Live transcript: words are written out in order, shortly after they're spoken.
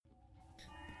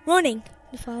Warning: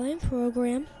 the following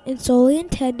program is solely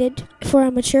intended for a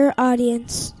mature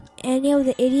audience. Any of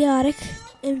the idiotic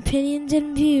opinions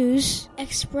and views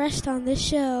expressed on this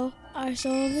show are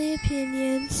solely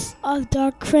opinions of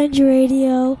Dark Fringe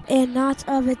Radio and not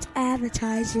of its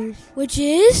advertisers, which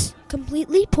is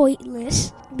completely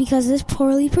pointless because this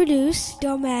poorly produced,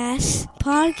 dumbass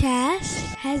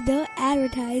podcast has no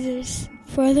advertisers.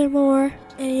 Furthermore,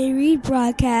 any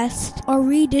rebroadcast or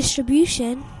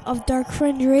redistribution of Dark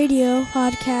Fringe Radio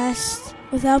podcasts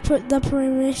without the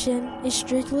permission is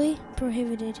strictly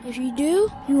prohibited. If you do,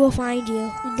 we will find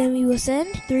you. And then we will send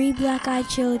 3 black-eyed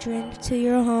children to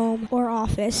your home or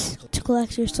office to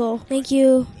collect your soul. Thank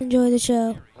you. Enjoy the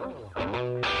show.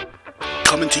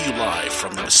 Coming to you live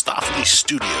from the Mistopheles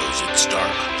Studios, it's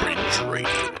Dark Fringe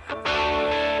Radio.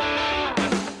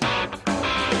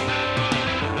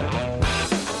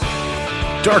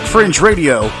 Dark Fringe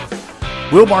Radio.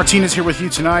 Will Martinez here with you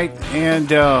tonight, and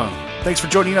thanks for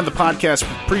joining in on the podcast.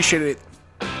 Appreciate it.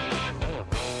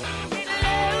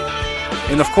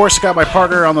 And of course, I got my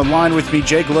partner on the line with me,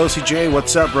 Jay Galosi. Jay,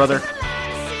 what's up, brother?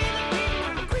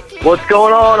 What's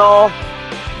going on, all?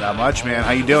 Not much, man.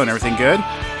 How you doing? Everything good?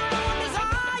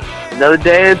 Another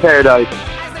day in paradise.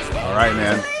 All right,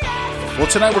 man. Well,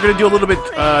 tonight we're going to do a little bit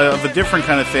of a different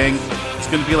kind of thing. It's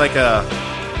going to be like a,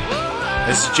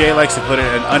 as Jay likes to put it,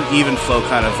 an uneven flow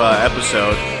kind of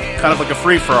episode. Kind of like a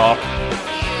free-for-all.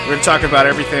 We're going to talk about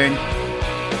everything.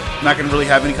 Not going to really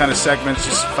have any kind of segments.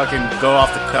 Just fucking go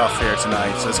off the cuff here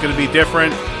tonight. So it's going to be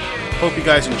different. Hope you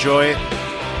guys enjoy it.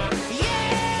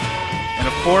 And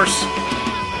of course,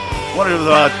 wanted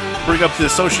to bring up the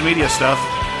social media stuff.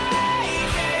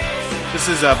 This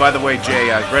is, by the way, Jay,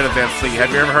 Greta Van Fleet. Have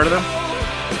you ever heard of them?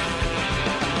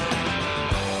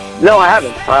 No, I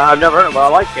haven't. I've never heard of it, but I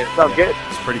like it. It sounds good.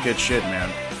 It's pretty good shit,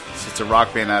 man. It's a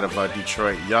rock band out of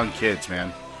Detroit. Young kids,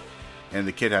 man. And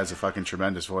the kid has a fucking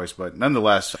tremendous voice. But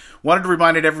nonetheless, wanted to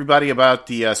remind everybody about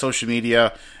the social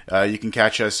media. You can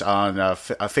catch us on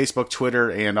Facebook, Twitter,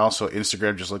 and also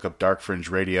Instagram. Just look up Dark Fringe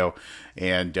Radio.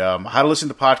 And how to listen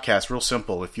to podcasts, real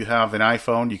simple. If you have an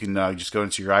iPhone, you can just go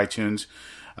into your iTunes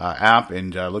app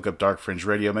and look up Dark Fringe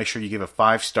Radio. Make sure you give a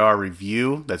 5-star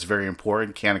review. That's very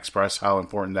important. Can't express how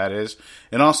important that is.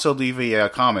 And also leave a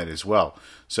comment as well.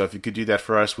 So if you could do that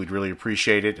for us, we'd really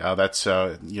appreciate it. That's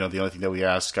the only thing that we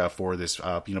ask for this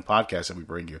podcast that we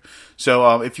bring you.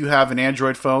 So if you have an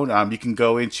Android phone, you can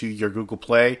go into your Google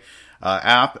Play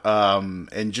app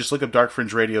and just look up Dark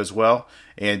Fringe Radio as well,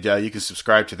 and you can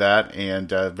subscribe to that. And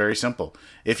very simple.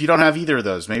 If you don't have either of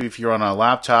those, maybe if you're on a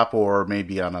laptop or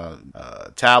maybe on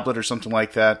a tablet or something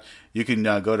like that, you can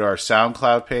go to our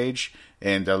SoundCloud page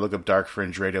and look up Dark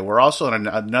Fringe Radio. We're also on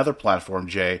another platform,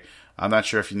 Jay. I'm not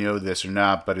sure if you know this or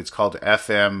not, but it's called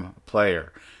FM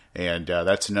Player, and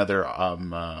that's another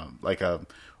like a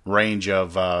range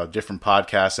of different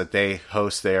podcasts that they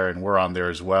host there, and we're on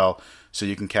there as well. So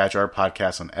you can catch our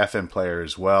podcast on FM Player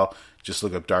as well. Just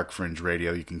look up Dark Fringe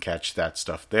Radio. You can catch that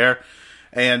stuff there.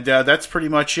 And that's pretty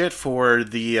much it for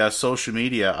the social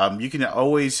media. You can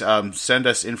always send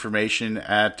us information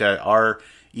at our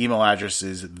email address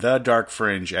is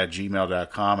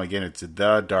thedarkfringe@gmail.com. Again, it's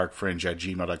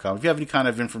thedarkfringe@gmail.com. If you have any kind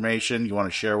of information you want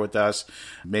to share with us,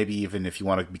 maybe even if you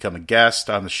want to become a guest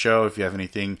on the show, if you have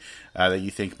anything that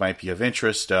you think might be of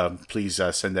interest, please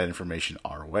send that information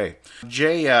our way.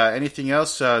 Jay, anything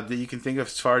else that you can think of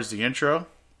as far as the intro?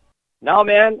 No,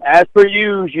 man. As per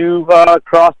you, you've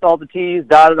crossed all the T's,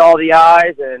 dotted all the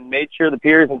I's, and made sure the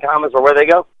peers and commas are where they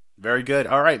go. Very good.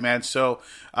 All right, man. So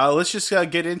let's just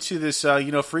get into this,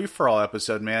 free-for-all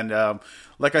episode, man.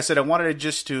 Like I said, I wanted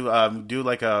just to do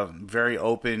like a very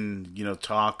open,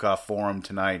 talk forum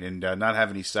tonight and not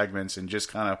have any segments and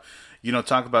just kind of,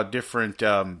 talk about different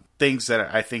things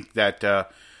that I think that are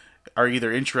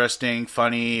either interesting,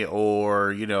 funny,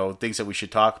 or, things that we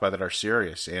should talk about that are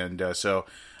serious. And so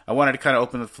I wanted to kind of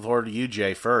open the floor to you,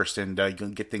 Jay, first, and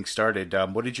get things started.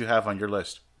 What did you have on your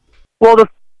list? Well, the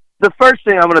first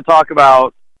thing I'm going to talk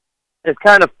about is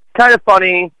kind of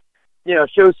funny,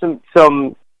 shows some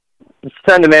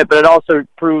sentiment, but it also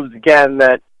proves again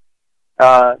that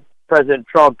President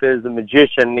Trump is a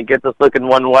magician. He gets us looking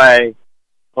one way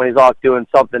when he's off doing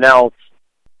something else.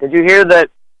 Did you hear that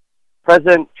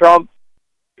President Trump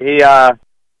he went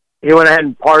ahead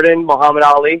and pardoned Muhammad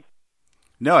Ali?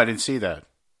 No, I didn't see that.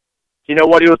 Do you know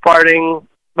what he was pardoning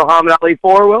Muhammad Ali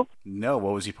for, Will? No,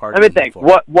 what was he pardoning him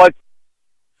for? What?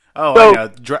 Oh, so,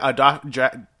 I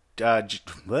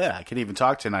can't even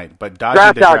talk tonight. But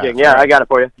draft dodging, yeah, right. I got it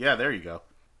for you. Yeah, there you go.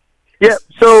 Yeah,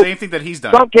 so same thing that he's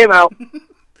done. Trump came out,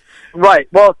 right?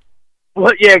 Well,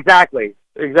 yeah, exactly.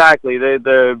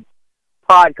 The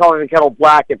pot calling the kettle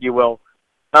black, if you will.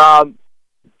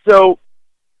 So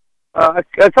a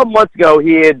couple months ago,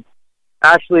 he had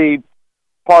actually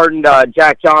pardoned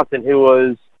Jack Johnson, who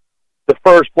was the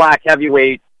first black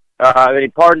heavyweight. And he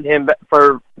pardoned him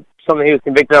for something he was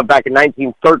convicted of back in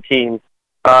 1913.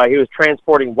 He was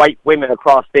transporting white women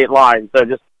across state lines. So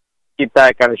just keep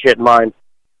that kind of shit in mind.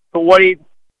 But what he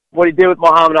did with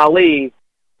Muhammad Ali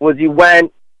was he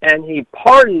went and he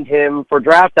pardoned him for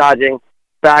draft dodging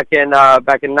back in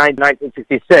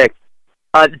 1966.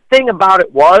 The thing about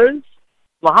it was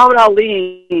Muhammad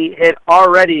Ali had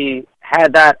already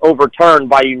had that overturned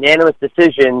by unanimous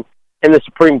decision in the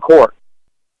Supreme Court.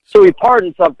 So he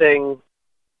pardoned something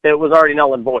that was already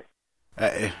null and void.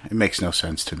 It makes no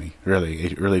sense to me. Really,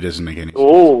 it really doesn't make any sense.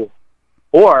 Ooh.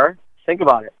 Or think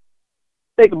about it.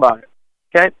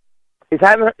 Okay,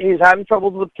 he's having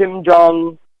troubles with Kim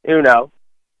Jong Un.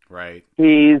 Right.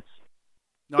 I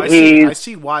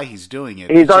see why he's doing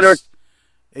it.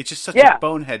 It's just such a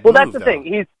bonehead move. Well, that's the thing.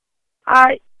 Is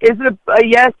it a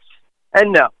yes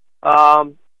and no?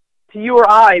 To you or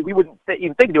I, we wouldn't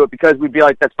even think to do it because we'd be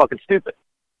like, that's fucking stupid.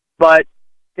 But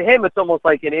to him, it's almost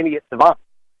like an idiot savant.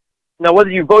 Now,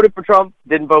 whether you voted for Trump,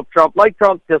 didn't vote for Trump, like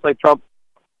Trump, dislike Trump,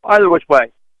 either which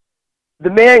way, the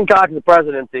man got to the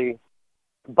presidency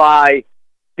by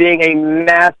being a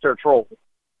master troll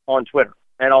on Twitter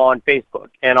and on Facebook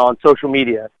and on social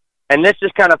media. And this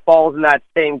just kind of falls in that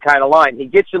same kind of line. He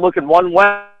gets you looking one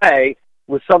way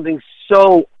with something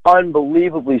so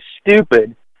unbelievably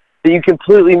stupid that you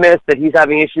completely miss that he's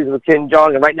having issues with Kim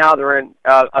Jong. And right now they're in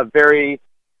they're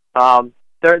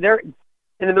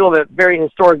in the middle of a very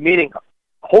historic meeting,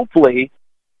 hopefully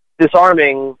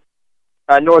disarming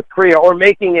North Korea or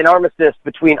making an armistice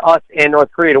between us and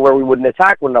North Korea to where we wouldn't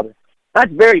attack one another.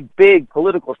 That's very big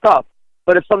political stuff.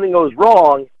 But if something goes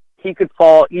wrong, he could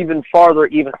fall even farther,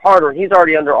 even harder. And he's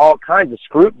already under all kinds of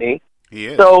scrutiny. He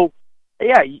is. So,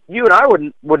 yeah, you and I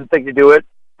wouldn't think to do it,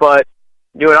 but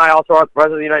you and I also are the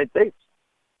President of the United States.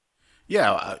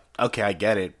 Yeah, okay, I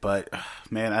get it, but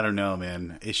man, I don't know,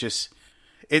 man. It's just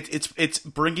it's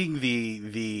bringing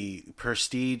the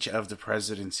prestige of the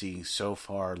presidency so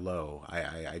far low.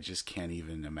 I just can't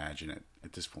even imagine it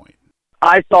at this point.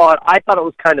 I saw it. I thought it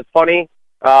was kind of funny.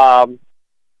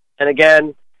 And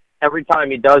again, every time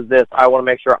he does this, I want to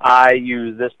make sure I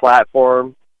use this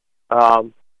platform.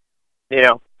 It's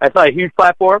not a huge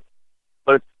platform,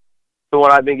 but it's the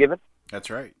one I've been given. That's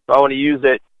right. So I want to use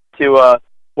it to,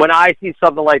 when I see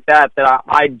something like that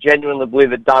I genuinely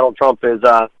believe that Donald Trump is,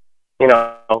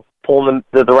 pulling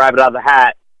the rabbit out of the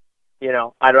hat.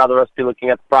 I'd rather us be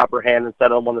looking at the proper hand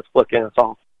instead of the one that's flicking us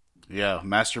off. Yeah,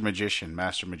 master magician.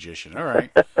 All right.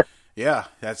 Yeah,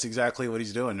 that's exactly what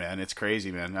he's doing, man. It's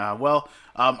crazy, man.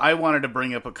 I wanted to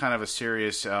bring up a kind of a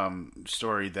serious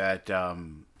story that,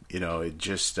 it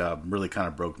just really kind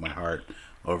of broke my heart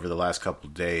over the last couple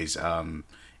of days.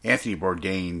 Anthony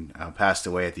Bourdain passed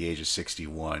away at the age of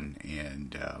 61,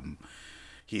 and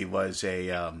he was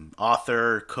a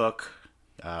author, cook,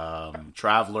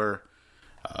 traveler,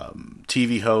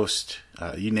 TV host,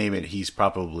 you name it, he's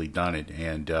probably done it,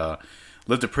 and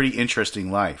lived a pretty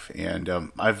interesting life.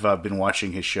 And I've been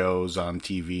watching his shows on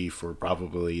TV for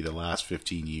probably the last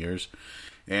 15 years,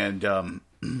 and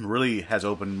really has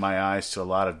opened my eyes to a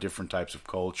lot of different types of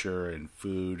culture and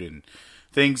food and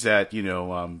things that,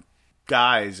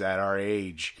 guys at our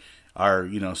age are,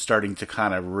 starting to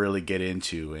kind of really get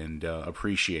into and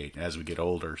appreciate as we get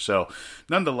older. So,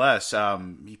 nonetheless,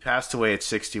 he passed away at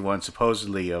 61,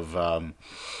 supposedly of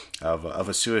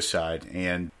a suicide.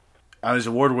 And on his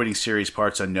award-winning series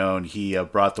Parts Unknown, he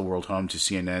brought the world home to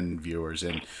CNN viewers.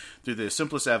 And through the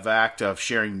simplest act of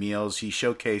sharing meals, he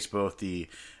showcased both the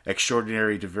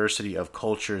extraordinary diversity of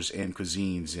cultures and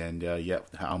cuisines, and yet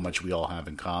how much we all have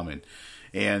in common.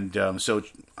 And so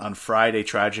on Friday,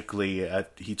 tragically,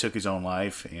 he took his own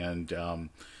life, and a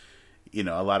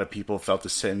lot of people felt the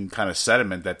same kind of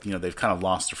sentiment that they've kind of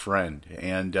lost a friend.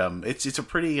 And it's a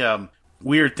pretty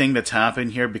weird thing that's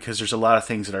happened here, because there's a lot of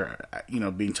things that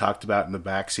are being talked about in the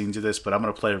back scenes of this. But I'm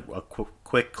going to play a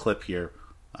quick clip here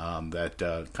that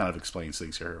kind of explains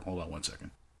things here. Hold on one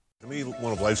second. To me,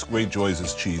 one of life's great joys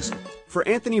is cheese. For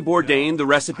Anthony Bourdain, the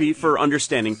recipe for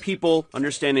understanding people,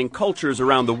 understanding cultures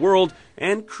around the world,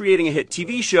 and creating a hit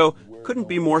TV show couldn't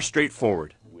be more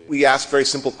straightforward. We ask very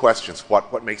simple questions.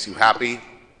 What makes you happy?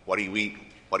 What do you eat?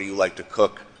 What do you like to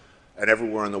cook? And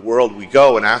everywhere in the world we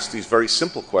go and ask these very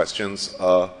simple questions,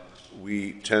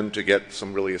 we tend to get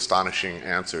some really astonishing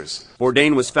answers.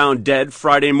 Bourdain was found dead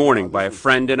Friday morning by a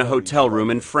friend in a hotel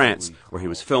room in France, where he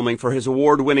was filming for his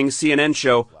award-winning CNN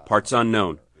show, Parts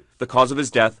Unknown. The cause of his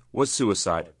death was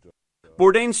suicide.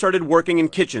 Bourdain started working in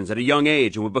kitchens at a young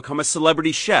age and would become a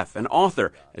celebrity chef and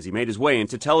author as he made his way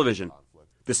into television.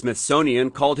 The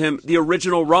Smithsonian called him the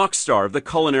original rock star of the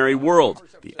culinary world,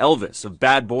 the Elvis of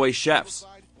bad boy chefs.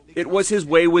 It was his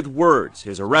way with words,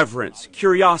 his irreverence,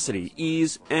 curiosity,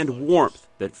 ease, and warmth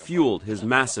that fueled his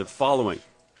massive following.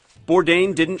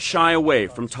 Bourdain didn't shy away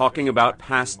from talking about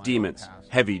past demons,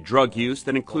 heavy drug use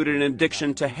that included an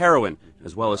addiction to heroin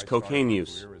as well as cocaine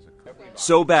use.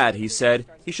 So bad, he said,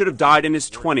 he should have died in his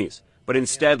 20s, but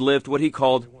instead lived what he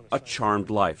called a charmed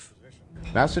life.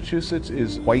 Massachusetts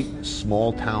is white,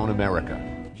 small-town America.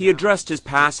 He addressed his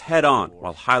past head-on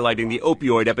while highlighting the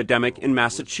opioid epidemic in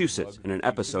Massachusetts in an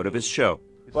episode of his show.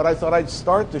 But I thought I'd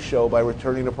start the show by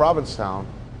returning to Provincetown,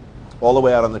 all the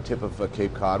way out on the tip of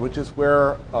Cape Cod, which is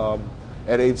where,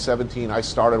 at age 17, I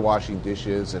started washing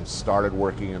dishes and started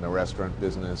working in the restaurant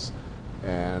business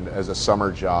and as a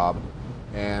summer job,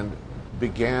 and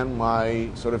began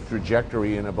my sort of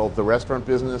trajectory in both the restaurant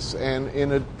business and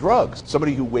in drugs.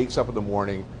 Somebody who wakes up in the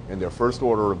morning and their first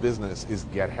order of business is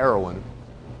get heroin,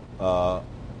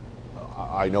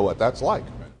 I know what that's like.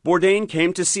 Bourdain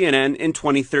came to CNN in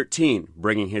 2013,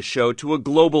 bringing his show to a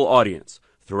global audience.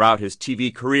 Throughout his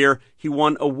TV career, he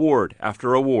won award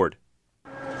after award.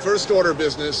 First order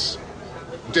business,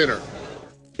 dinner.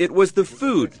 It was the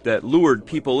food that lured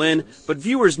people in, but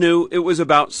viewers knew it was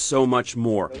about so much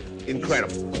more.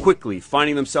 Incredible. Quickly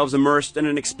finding themselves immersed in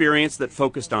an experience that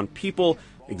focused on people,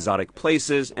 exotic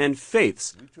places, and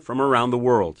faiths from around the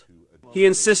world. He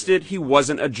insisted he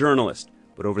wasn't a journalist,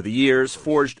 but over the years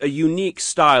forged a unique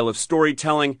style of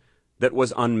storytelling that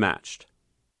was unmatched.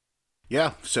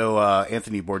 Yeah, so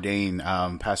Anthony Bourdain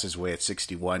passes away at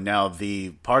 61. Now,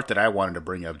 the part that I wanted to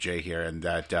bring up, Jay, here, and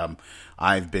that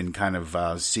I've been kind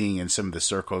of seeing in some of the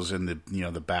circles in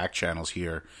the back channels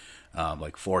here,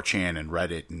 like 4chan and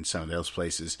Reddit and some of those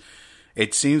places,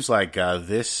 it seems like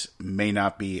this may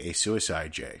not be a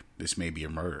suicide, Jay. This may be a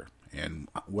murder. And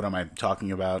what am I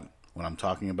talking about when I'm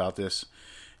talking about this?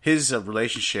 His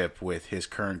relationship with his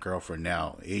current girlfriend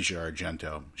now, Asia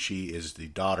Argento. She is the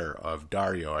daughter of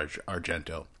Dario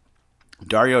Argento.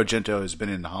 Dario Argento has been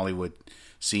in the Hollywood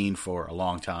scene for a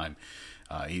long time.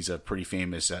 He's a pretty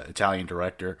famous Italian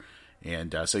director,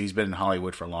 and so he's been in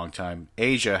Hollywood for a long time.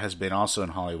 Asia has been also in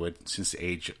Hollywood since the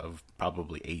age of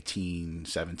probably 18,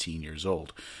 17 years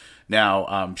old.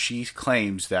 Now, she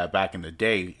claims that back in the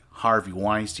day, Harvey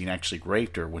Weinstein actually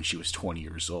raped her when she was 20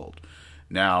 years old.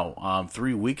 Now,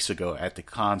 3 weeks ago at the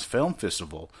Cannes Film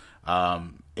Festival,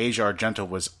 Asia Argento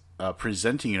was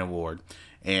presenting an award,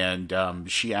 and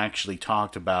she actually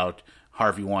talked about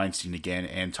Harvey Weinstein again,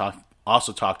 and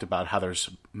also talked about how there's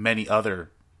many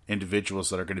other individuals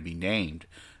that are going to be named,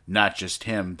 not just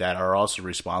him, that are also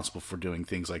responsible for doing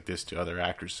things like this to other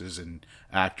actresses and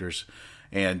actors.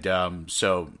 And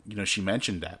so, she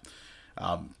mentioned that.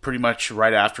 Pretty much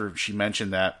right after she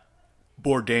mentioned that,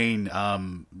 Bourdain,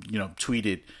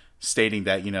 tweeted stating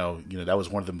that, that was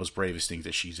one of the most bravest things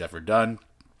that she's ever done.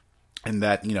 And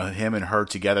that, him and her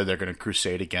together, they're going to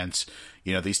crusade against,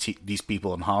 these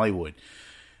people in Hollywood.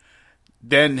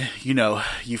 Then,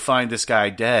 you find this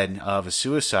guy dead of a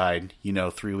suicide,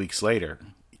 3 weeks later.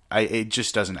 It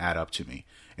just doesn't add up to me.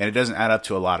 And it doesn't add up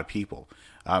to a lot of people.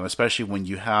 Especially when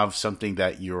you have something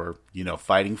that you're,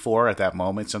 fighting for at that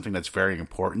moment, something that's very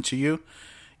important to you.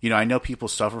 I know people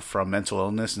suffer from mental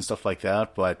illness and stuff like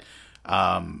that, but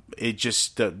it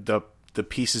just the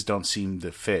pieces don't seem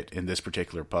to fit in this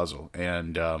particular puzzle.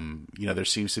 And there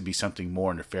seems to be something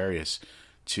more nefarious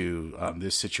to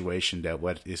this situation that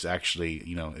what is actually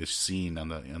is seen on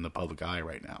the public eye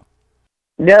right now.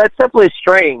 Yeah, it's definitely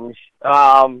strange.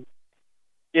 I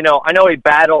know he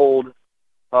battled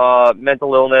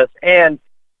mental illness, and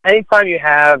anytime you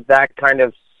have that kind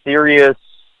of serious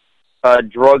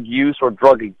drug use or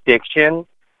drug addiction,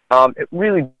 it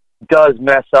really does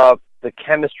mess up the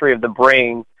chemistry of the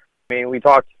brain. I mean, we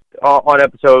talked on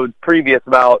episodes previous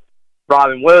about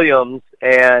Robin Williams,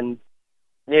 and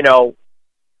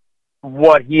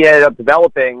what he ended up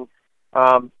developing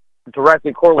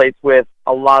directly correlates with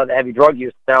a lot of the heavy drug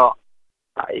use. Now,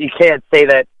 you can't say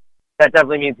that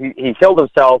definitely means he killed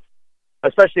himself,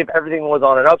 especially if everything was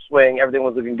on an upswing, everything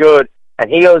was looking good, and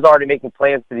he was already making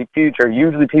plans for the future.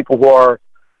 Usually people who are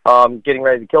getting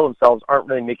ready to kill themselves aren't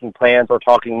really making plans or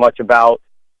talking much about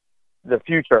the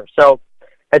future. So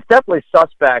it's definitely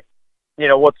suspect,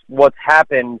 what's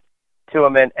happened to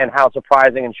him, and how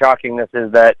surprising and shocking this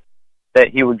is that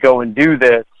he would go and do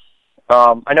this.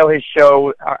 I know his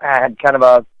show had kind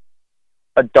of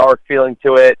a dark feeling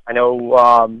to it. I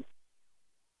know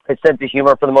his sense of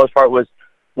humor, for the most part, was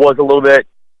a little bit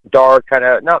dark, kind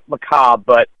of not macabre,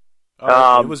 but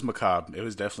Oh, it was macabre. It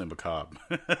was definitely macabre.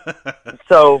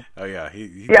 So, oh yeah,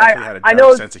 he definitely had a dark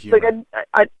know, sense of humor.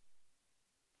 Like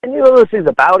I knew those things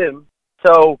about him,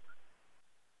 so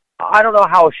I don't know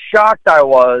how shocked I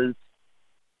was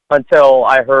until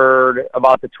I heard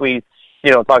about the tweets,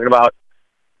 talking about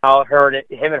how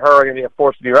him and her are going to be a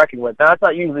force to be reckoned with. Now, that's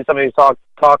not usually somebody who's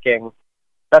talking.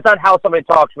 That's not how somebody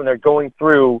talks when they're going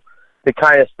through the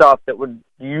kind of stuff that would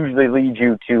usually lead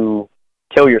you to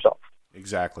kill yourself.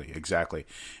 Exactly.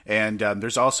 And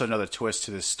there's also another twist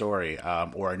to this story,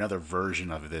 or another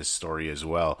version of this story as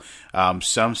well.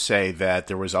 Some say that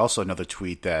there was also another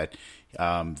tweet that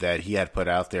he had put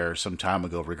out there some time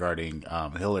ago regarding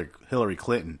Hillary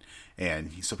Clinton,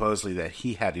 and supposedly that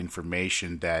he had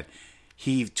information that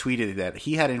he tweeted that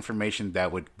he had information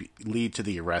that would lead to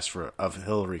the arrest of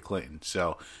Hillary Clinton.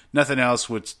 So nothing else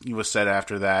was said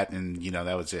after that, and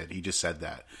that was it. He just said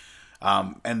that,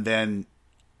 and then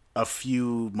a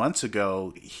few months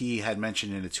ago, he had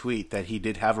mentioned in a tweet that he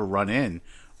did have a run-in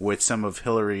with some of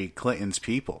Hillary Clinton's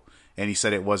people, and he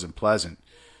said it wasn't pleasant.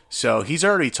 So he's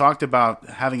already talked about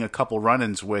having a couple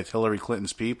run-ins with Hillary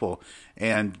Clinton's people,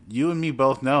 and you and me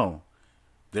both know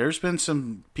there's been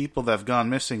some people that have gone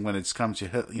missing when it's come to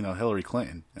Hillary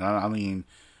Clinton. And I mean,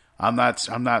 I'm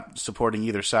not supporting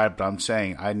either side, but I'm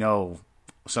saying I know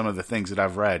some of the things that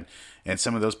I've read, and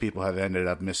some of those people have ended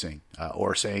up missing,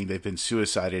 or saying they've been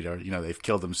suicided, or they've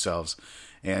killed themselves,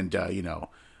 and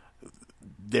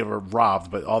they were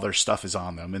robbed, but all their stuff is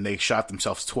on them, and they shot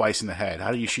themselves twice in the head.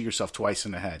 How do you shoot yourself twice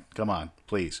in the head? Come on,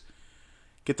 please,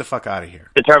 get the fuck out of here.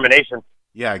 Determination.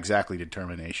 Yeah, exactly,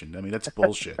 determination. I mean, that's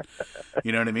bullshit.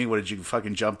 You know what I mean? What, did you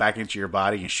fucking jump back into your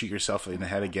body and shoot yourself in the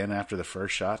head again after the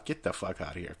first shot? Get the fuck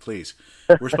out of here, please.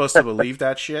 We're supposed to believe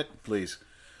that shit? Please.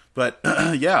 But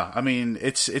yeah, I mean,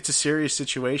 it's a serious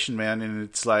situation, man, and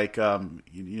it's like, when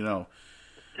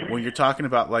you're talking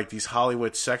about like these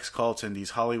Hollywood sex cults and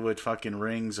these Hollywood fucking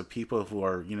rings of people who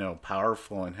are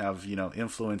powerful and have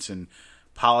influence in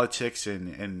politics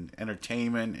and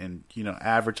entertainment and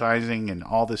advertising and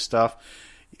all this stuff,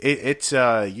 it's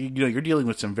you're dealing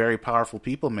with some very powerful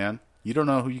people, man. You don't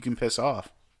know who you can piss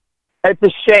off. It's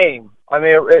a shame. I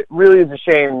mean, it really is a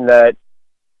shame that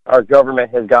our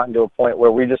government has gotten to a point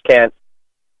where we just can't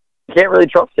really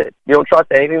trust it. You don't trust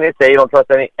anything they say. You don't trust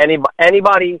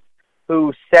anybody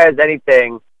who says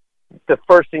anything. The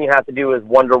first thing you have to do is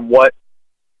wonder what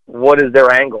is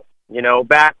their angle.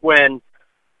 Back when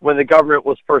the government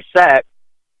was first set,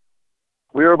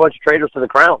 we were a bunch of traitors to the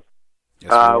crown.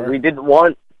 Yes, we didn't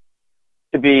want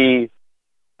to be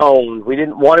owned. We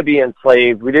didn't want to be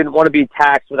enslaved. We didn't want to be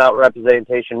taxed without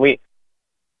representation. We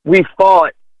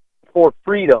fought for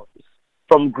freedoms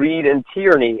from greed and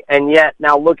tyranny, and yet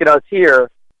now look at us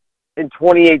here in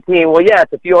 2018. Well, yeah,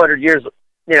 it's a few hundred years,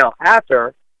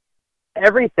 after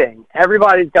everything.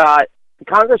 Everybody's got, the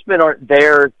congressmen aren't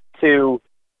there to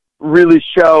really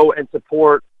show and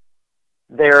support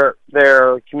their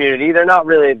community. They're not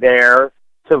really there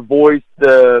to voice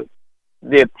the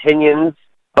opinions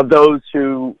of those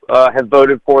who have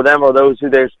voted for them or those who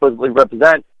they supposedly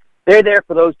represent. They're there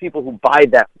for those people who buy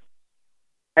them.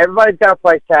 Everybody's got a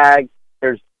price tag.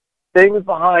 There's things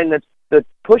behind that's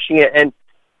pushing it, and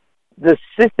the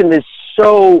system is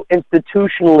so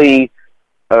institutionally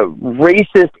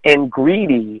racist and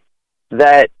greedy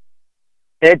that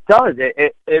it does.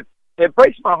 It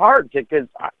breaks my heart because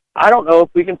I don't know if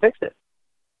we can fix it.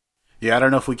 Yeah, I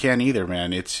don't know if we can either,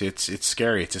 man. It's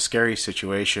scary. It's a scary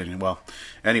situation. Well,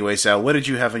 anyways, what did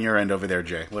you have on your end over there,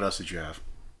 Jay? What else did you have?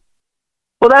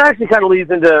 Well, that actually kind of leads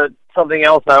into something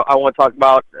else I want to talk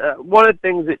about. One of the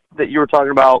things that you were talking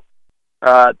about,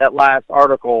 that last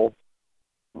article,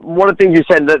 one of the things you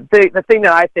said, the thing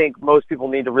that I think most people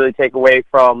need to really take away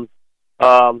from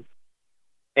Anthony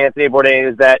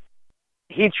Bourdain is that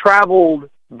he traveled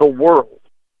the world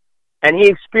and he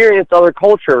experienced other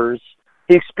cultures.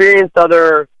 He experienced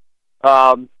other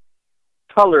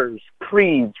colors,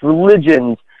 creeds,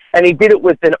 religions, and he did it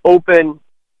with an open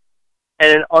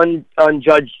and an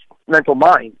unjudged mental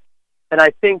mind. And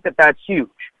I think that that's huge.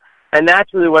 And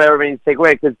that's really what everybody needs to take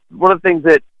away, because one of the things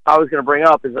that I was going to bring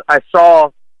up is I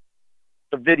saw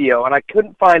the video, and I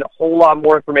couldn't find a whole lot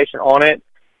more information on it,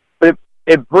 but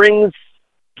it brings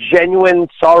genuine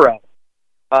sorrow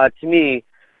to me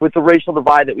with the racial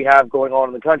divide that we have going on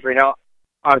in the country. Now,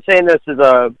 I'm saying this as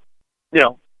a,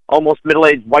 almost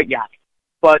middle-aged white guy,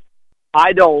 but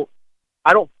I don't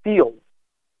feel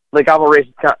like I'm a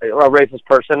racist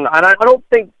person, and I don't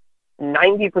think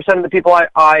 90% of the people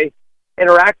I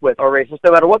interact with are racist,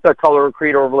 no matter what their color or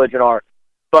creed or religion are.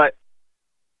 But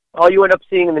all you end up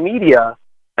seeing in the media,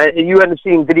 and you end up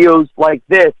seeing videos like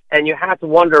this, and you have to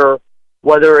wonder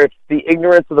whether it's the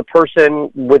ignorance of the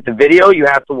person with the video, you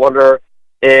have to wonder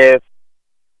if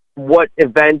what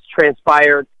events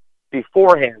transpired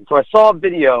beforehand. So I saw a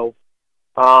video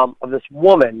of this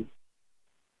woman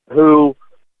who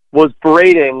was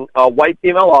berating a white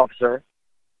female officer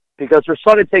because her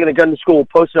son had taken a gun to school,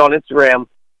 posted on Instagram,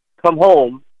 come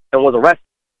home, and was arrested.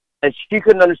 And she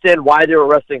couldn't understand why they were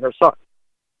arresting her son.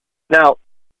 Now,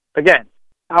 again,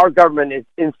 our government is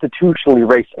institutionally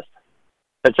racist.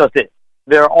 That's just it.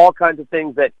 There are all kinds of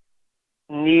things that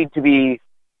need to be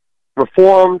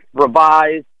reformed,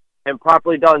 revised, and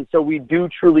properly done so we do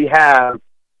truly have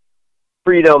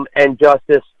freedom and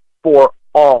justice for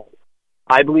all.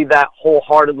 I believe that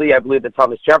wholeheartedly. I believe that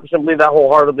Thomas Jefferson believed that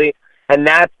wholeheartedly. And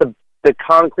that's the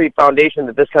concrete foundation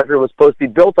that this country was supposed to be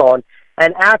built on.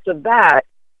 And after that,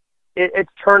 it's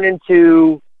turned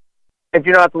into, if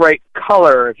you're not the right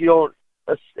color, if you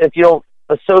don't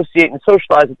associate and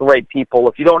socialize with the right people,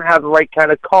 if you don't have the right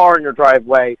kind of car in your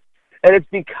driveway, and it's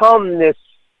become this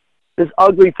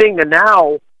ugly thing that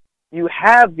now you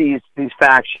have these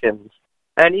factions.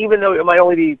 And even though it might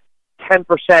only be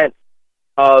 10%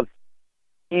 of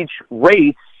each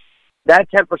race, that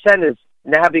 10% is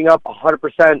nabbing up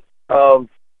 100% of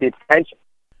the attention.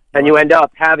 And you end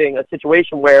up having a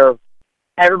situation where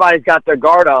everybody's got their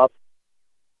guard up,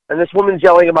 and this woman's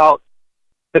yelling about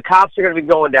the cops are going to be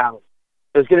going down.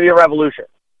 There's going to be a revolution.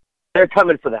 They're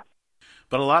coming for them.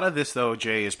 But a lot of this, though,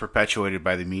 Jay, is perpetuated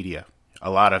by the media. A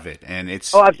lot of it. And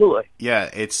it's... Oh, absolutely. Yeah,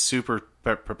 it's super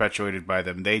perpetuated by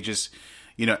them. They just...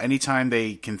 anytime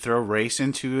they can throw race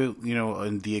into,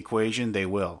 in the equation, they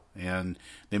will. And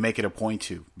they make it a point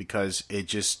to, because it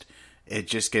just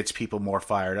gets people more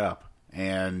fired up.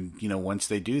 And, once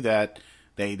they do that,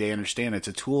 they understand it's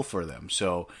a tool for them.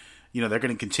 So, they're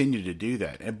going to continue to do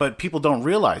that. But people don't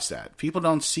realize that. People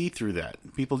don't see through that.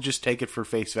 People just take it for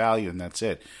face value, and that's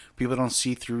it. People don't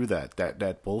see through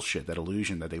that bullshit, that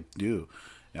illusion that they do.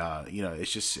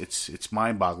 It's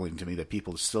mind-boggling to me that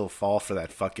people still fall for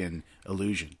that fucking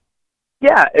illusion.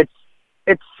 Yeah,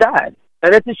 it's sad,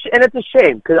 and it's a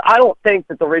shame, because I don't think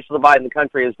that the racial divide in the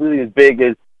country is really as big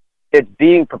as it's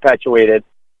being perpetuated.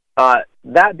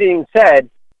 That being said,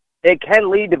 it can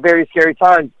lead to very scary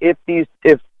times if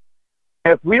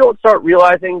we don't start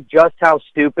realizing just how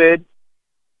stupid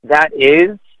that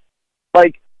is.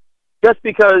 Like, just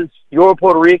because you're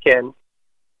Puerto Rican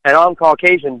and I'm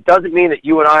Caucasian doesn't mean that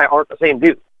you and I aren't the same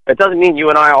dude. It doesn't mean you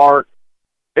and I aren't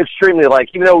extremely like,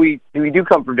 even though we do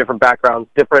come from different backgrounds,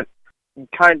 different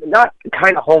not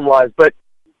kind of home lives, but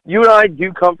you and I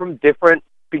do come from different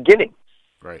beginnings.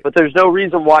 Right. But there's no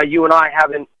reason why you and I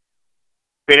haven't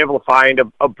been able to find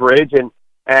a bridge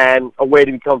and a way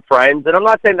to become friends. And I'm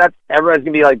not saying that everyone's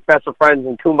going to be like best of friends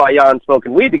and kumbaya and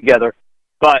smoking weed together,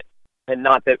 and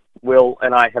not that Will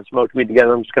and I have smoked weed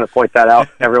together. I'm just going to point that out,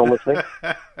 everyone listening.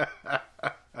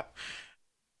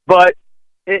 But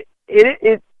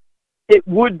it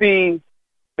would be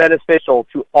beneficial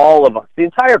to all of us, the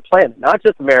entire planet, not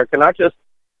just America, not just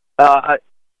the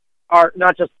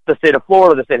state of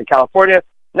Florida, the state of California,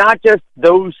 not just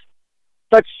those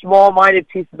such small-minded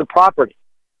pieces of property.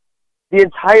 The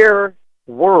entire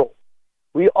world.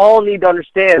 We all need to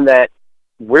understand that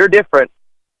we're different,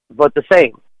 but the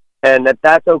same, and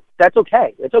that's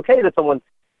okay. It's okay that someone's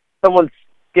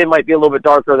skin might be a little bit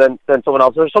darker than someone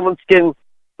else, or someone's skin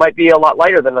might be a lot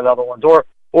lighter than another one's,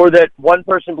 or that one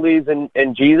person believes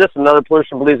in Jesus, another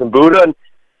person believes in Buddha, and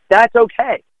that's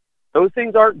okay. Those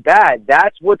things aren't bad.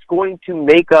 That's what's going to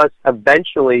make us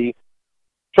eventually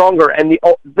stronger, and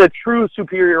the true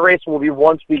superior race will be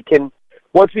once we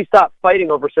stop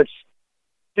fighting over such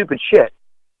stupid shit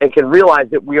and can realize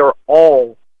that we are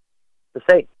all the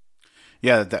same.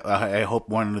 Yeah, I hope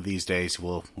one of these days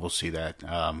we'll see that.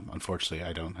 Unfortunately,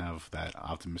 I don't have that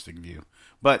optimistic view,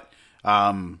 but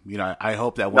I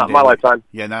hope that one not day. Not my lifetime.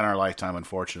 Yeah, not in our lifetime,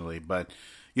 unfortunately. But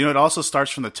it also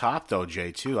starts from the top, though,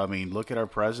 Jay. Too. I mean, look at our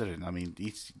president. I mean,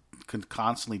 he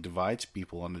constantly divides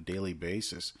people on a daily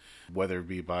basis, whether it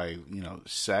be by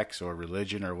sex or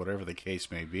religion or whatever the case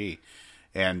may be.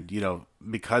 And,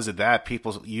 because of that,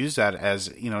 people use that as,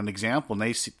 an example, and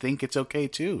they think it's okay,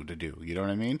 too, to do. You know what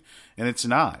I mean? And it's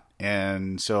not.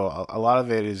 And so a lot of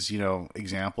it is,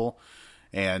 example,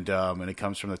 and it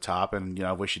comes from the top, and,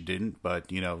 I wish it didn't,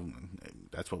 but,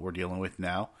 that's what we're dealing with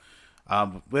now.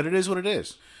 But it is what it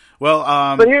is. Well,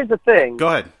 but here's the thing. Go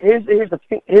ahead. Here's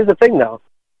the thing, though.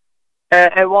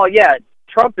 And while, yeah,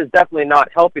 Trump is definitely not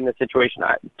helping the situation,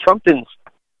 Trump didn't,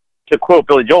 to quote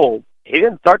Billy Joel, he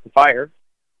didn't start the fire.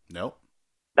 Nope.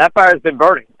 That fire has been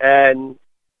burning, and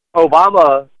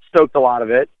Obama stoked a lot of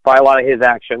it by a lot of his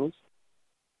actions.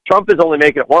 Trump is only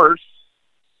making it worse.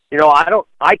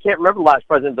 I can't remember the last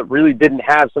president that really didn't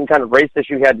have some kind of race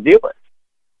issue he had to deal with.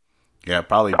 Yeah,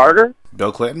 probably Carter?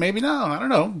 Bill Clinton, maybe. No, I don't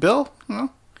know. Bill?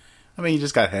 Well, I mean, he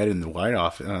just got head in the White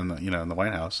Office, in the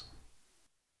White House.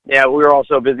 Yeah, we were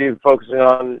also busy focusing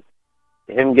on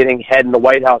him getting head in the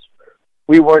White House.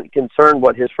 We weren't concerned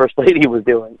what his first lady was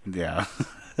doing. Yeah.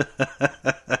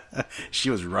 She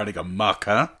was running amok,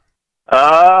 huh?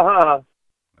 Uh-huh.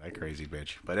 That crazy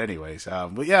bitch. But anyways,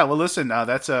 listen,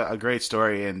 that's a great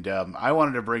story, and I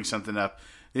wanted to bring something up.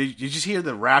 You just hear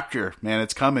the rapture, man.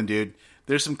 It's coming, dude.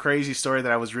 There's some crazy story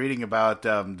that I was reading about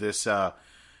this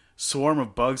swarm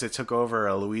of bugs that took over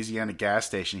a Louisiana gas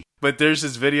station. But there's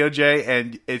this video, Jay,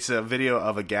 and it's a video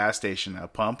of a gas station, a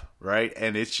pump, right?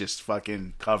 And it's just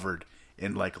fucking covered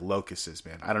in, like, locusts,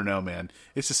 man. I don't know, man.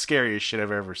 It's the scariest shit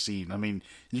I've ever seen. I mean,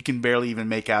 you can barely even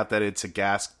make out that it's a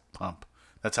gas pump.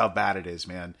 That's how bad it is,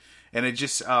 man. And it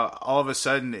just, all of a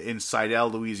sudden, in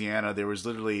Slidell, Louisiana, there was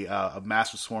literally a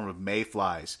massive swarm of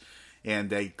mayflies.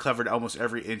 And they covered almost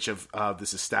every inch of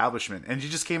this establishment. And it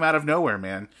just came out of nowhere,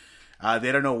 man.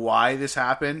 They don't know why this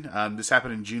happened. This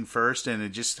happened on June 1st, and it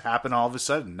just happened all of a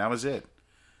sudden. That was it.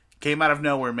 Came out of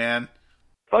nowhere, man.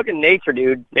 Fucking nature,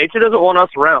 dude. Nature doesn't want us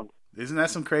around. Isn't that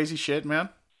some crazy shit, man?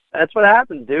 That's what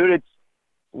happens, dude.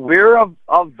 We're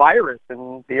a virus,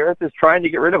 and the earth is trying to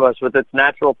get rid of us with its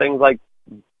natural things like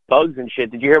bugs and shit.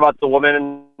 Did you hear about the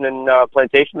woman in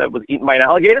Plantation that was eaten by an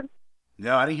alligator?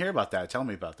 No, I didn't hear about that. Tell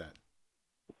me about that.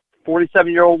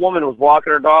 47-year-old woman was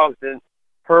walking her dogs, and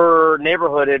her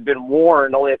neighborhood had been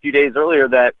warned only a few days earlier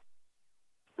that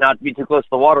not to be too close to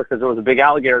the water because there was a big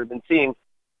alligator had been seen.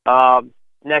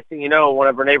 Next thing you know, one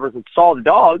of her neighbors had saw the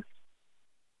dogs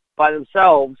by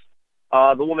themselves.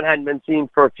 The woman hadn't been seen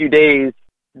for a few days.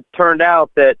 It turned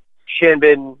out that she had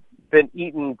been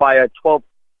eaten by a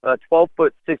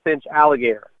 12-foot 6-inch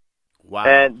alligator. Wow.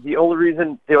 And the only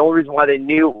reason why they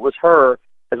knew it was her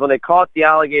is when they caught the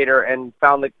alligator and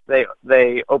found that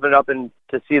they opened it up and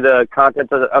to see the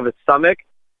contents of its stomach.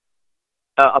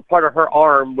 A part of her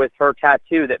arm with her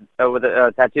tattoo with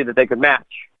a tattoo that they could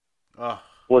match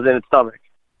was in its stomach.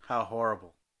 How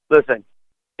horrible! Listen,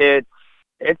 it's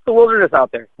the wilderness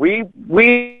out there. We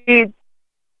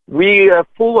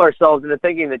fool ourselves into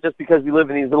thinking that just because we live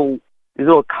in these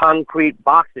little concrete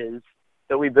boxes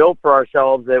that we built for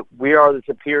ourselves, that we are the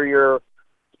superior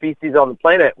species on the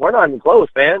planet. We're not even close,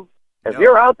 man. If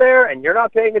you're out there and you're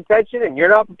not paying attention and you're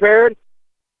not prepared,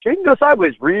 you can go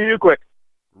sideways real quick.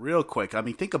 Real quick. I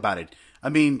mean, think about it. I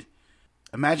mean,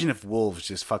 imagine if wolves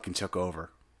just fucking took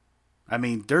over. I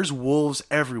mean, there's wolves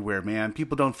everywhere, man.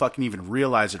 People don't fucking even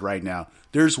realize it right now.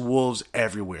 There's wolves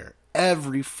everywhere.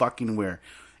 Every fucking where.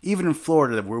 Even in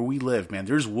Florida, where we live, man,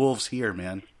 there's wolves here,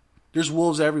 man. There's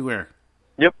wolves everywhere.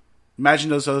 Yep. Imagine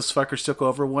those fuckers took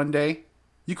over one day.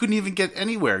 You couldn't even get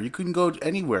anywhere. You couldn't go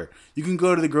anywhere. You couldn't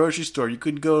go to the grocery store. You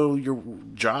couldn't go to your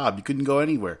job. You couldn't go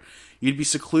anywhere. You'd be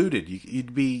secluded.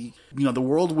 You'd be, the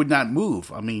world would not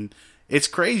move. I mean, it's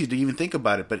crazy to even think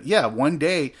about it. But yeah, one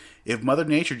day, if Mother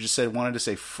Nature just wanted to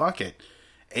say, fuck it,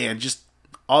 and just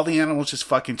all the animals just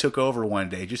fucking took over one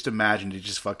day, just imagine it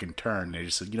just fucking turned. They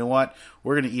just said, you know what?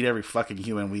 We're going to eat every fucking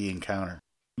human we encounter.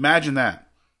 Imagine that.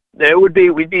 We'd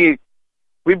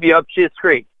be up shit's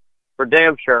creek for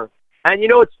damn sure. And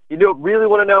you really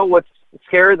want to know what's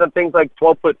scarier than things like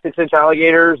 12-foot 6-inch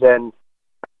alligators and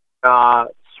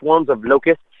swarms of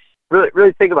locusts? Really,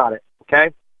 really think about it.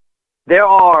 Okay, there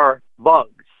are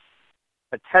bugs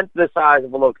a tenth the size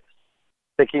of a locust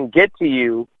that can get to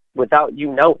you without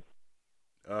you knowing.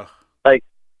 Ugh. Like,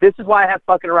 this is why I have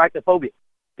fucking arachnophobia,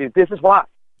 dude. This is why.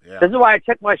 Yeah. This is why I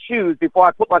check my shoes before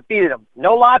I put my feet in them.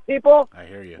 No lie, people. I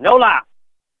hear you. No lie.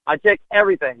 I check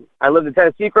everything. I lived in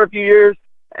Tennessee for a few years,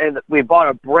 and we bought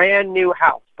a brand new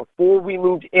house. Before we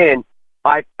moved in,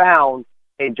 I found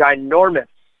a ginormous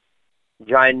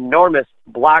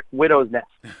black widow's nest.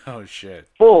 Oh, shit.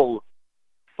 Full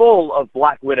of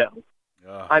black widows.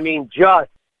 Ugh. I mean,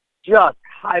 maybe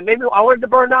I wanted to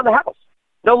burn down the house.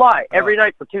 No lie. Every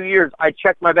night for 2 years, I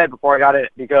checked my bed before I got in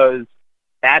it because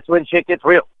that's when shit gets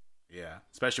real. Yeah,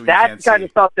 especially when that's you can't the kind see.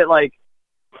 of stuff that, like,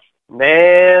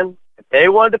 man, if they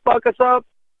wanted to fuck us up,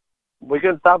 we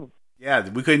couldn't stop them. Yeah,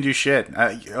 we couldn't do shit.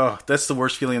 That's the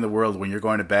worst feeling in the world when you're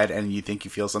going to bed and you think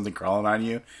you feel something crawling on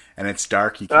you, and it's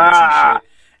dark, you can't see shit,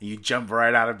 and you jump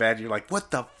right out of bed, you're like,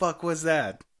 what the fuck was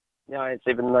that? Yeah, I ain't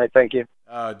sleeping tonight, thank you.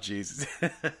 Oh, Jesus.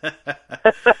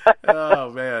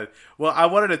 Oh, man. Well, I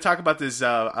wanted to talk about this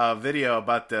video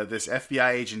about this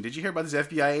FBI agent. Did you hear about this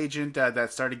FBI agent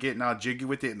that started getting all jiggy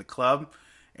with it in the club?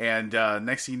 And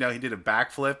next thing you know, he did a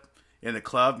backflip in the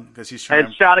club because he's trying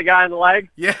and shot a guy in the leg?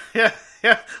 Yeah.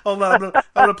 Hold on, I'm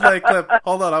gonna play a clip.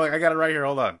 Hold on, I got it right here.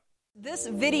 Hold on. This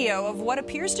video of what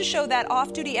appears to show that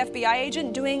off-duty FBI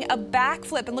agent doing a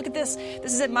backflip. And look at this.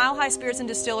 This is at Mile High Spirits and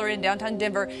Distillery in downtown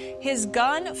Denver. His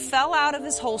gun fell out of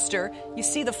his holster. You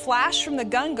see the flash from the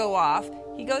gun go off.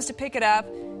 He goes to pick it up.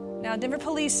 Now, Denver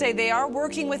police say they are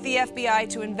working with the FBI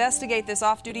to investigate this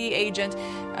off-duty agent.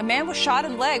 A man was shot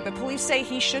in the leg, but police say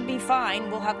he should be fine.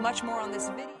 We'll have much more on this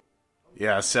video.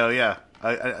 Yeah, so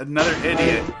another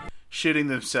idiot shooting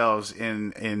themselves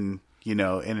in an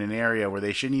area where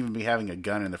they shouldn't even be having a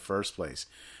gun in the first place.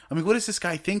 I mean, what is this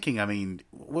guy thinking? I mean,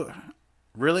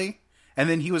 really? And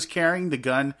then he was carrying the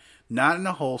gun not in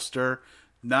a holster,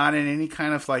 not in any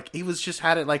kind of he was just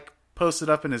had it posted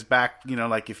up in his back,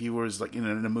 like if he was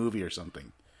in a movie or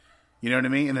something. You know what I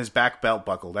mean? In his back belt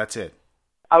buckle. That's it.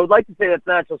 I would like to say that's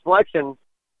natural selection,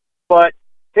 but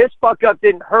his fuck up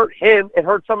didn't hurt him. It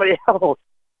hurt somebody else.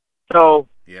 So,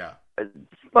 yeah, it's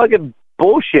fucking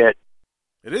bullshit.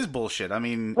 It is bullshit. I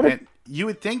mean, you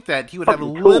would think that he would have a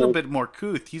little bit more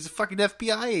couth. He's a fucking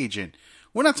FBI agent.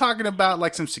 We're not talking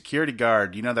about some security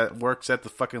guard, that works at the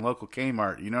fucking local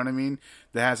Kmart. You know what I mean?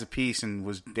 That has a piece and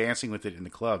was dancing with it in the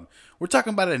club. We're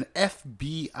talking about an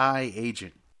FBI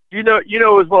agent. You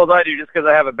know as well as I do. Just because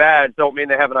I have a badge, don't mean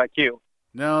they have an IQ.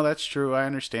 No, that's true. I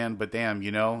understand, but damn,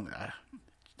 I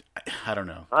don't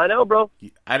know. I know, bro.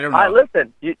 I don't know.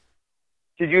 Listen. Did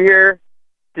you hear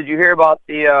about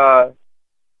the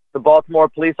Baltimore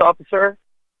police officer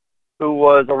who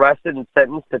was arrested and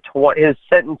sentenced to his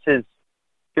sentence is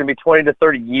going to be 20 to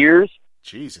 30 years.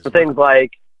 Jesus. For things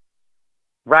like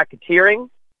racketeering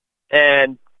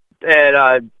and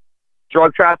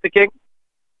drug trafficking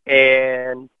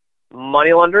and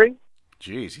money laundering.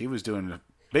 Jeez, he was doing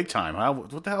big time. Huh?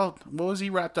 What the hell? What was he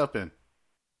wrapped up in?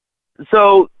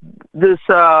 So this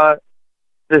guy,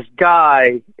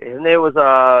 his name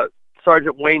was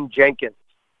Sergeant Wayne Jenkins,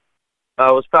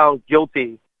 was found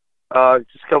guilty just a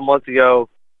couple months ago.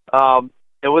 And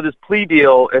with his plea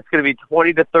deal, it's going to be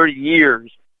 20 to 30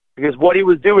 years because what he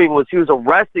was doing was he was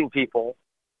arresting people.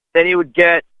 Then he would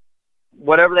get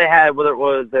whatever they had, whether it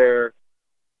was their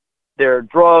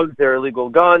drugs, their illegal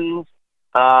guns,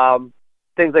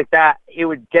 things like that. He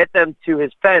would get them to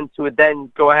his fence, who would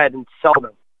then go ahead and sell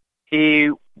them.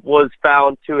 He was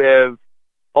found to have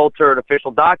altered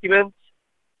official documents.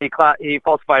 He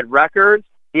falsified records.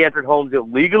 He entered homes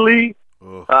illegally.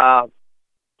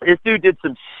 This dude did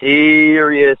some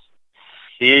serious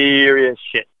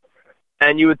shit.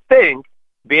 And you would think,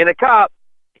 being a cop,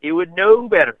 he would know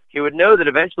better. He would know that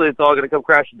eventually it's all going to come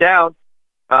crashing down.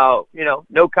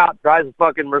 No cop drives a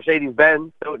fucking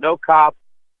Mercedes-Benz. No cop,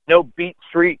 no beat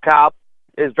street cop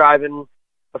is driving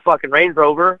a fucking Range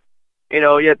Rover.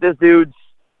 Yet this dude's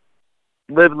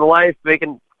living the life,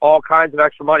 making all kinds of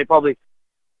extra money, probably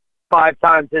 5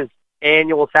 times his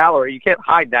annual salary. You can't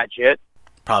hide that shit.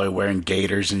 Probably wearing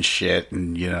gaiters and shit,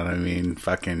 and you know what I mean,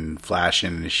 fucking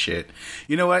flashing and shit.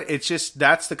 You know what? It's just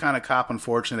that's the kind of cop,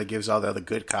 unfortunately, that gives all the other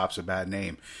good cops a bad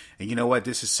name. And you know what?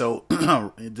 This is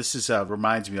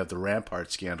reminds me of the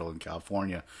Rampart scandal in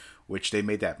California, which they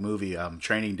made that movie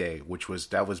Training Day, which was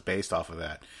based off of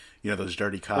that. Those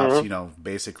dirty cops,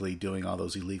 basically doing all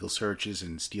those illegal searches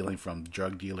and stealing from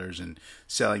drug dealers and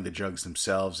selling the drugs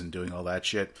themselves and doing all that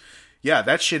shit. Yeah,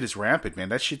 that shit is rampant, man.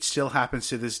 That shit still happens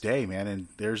to this day, man. And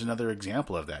there's another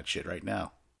example of that shit right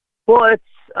now. Well,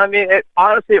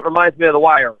 honestly, it reminds me of The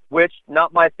Wire, which,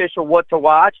 not my official what to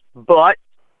watch, but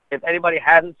if anybody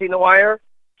hasn't seen The Wire,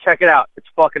 check it out. It's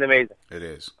fucking amazing. It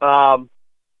is.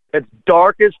 It's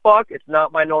dark as fuck. It's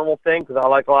not my normal thing because I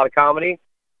like a lot of comedy,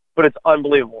 but it's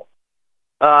unbelievable.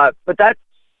 But that's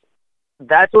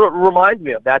what it reminds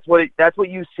me of. That's what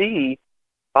you see.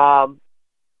 And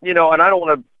I don't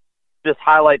want to just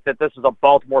highlight that this is a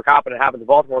Baltimore cop and it happens in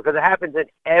Baltimore because it happens in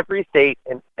every state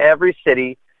and every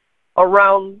city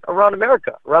around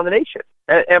America, around the nation.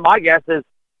 And my guess is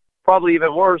probably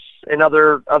even worse in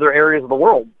other areas of the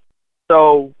world.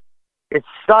 So it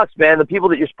sucks, man. The people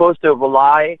that you're supposed to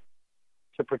rely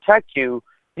to protect you,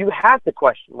 you have to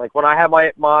question. Like when I have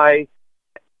my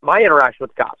interaction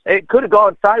with cops, it could have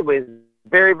gone sideways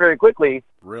very, very quickly.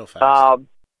 Real fast.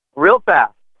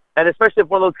 And especially if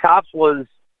one of those cops was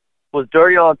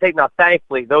dirty on the take. Now,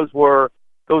 thankfully, those were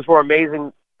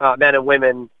amazing men and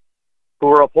women who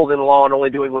were upholding the law and only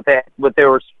doing what they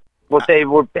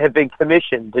have been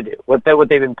commissioned to do, what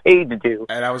they've been paid to do.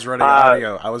 And I was running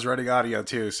audio. I was running audio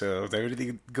too, so if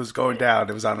everything was going down,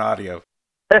 it was on audio.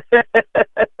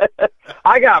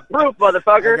 I got proof,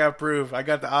 motherfucker. I got proof. I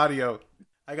got the audio.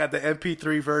 I got the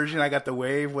MP3 version. I got the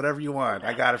wave. Whatever you want,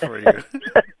 I got it for you.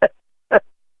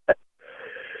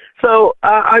 So,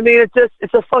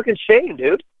 it's a fucking shame,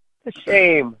 dude. It's a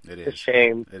shame. It is. It's a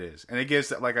shame. It is. And it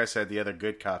gives, like I said, the other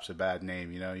good cops a bad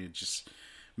name. It just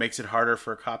makes it harder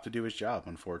for a cop to do his job,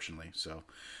 unfortunately. So,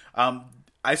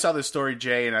 I saw this story,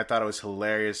 Jay, and I thought it was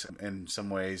hilarious in some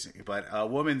ways. But a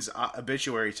woman's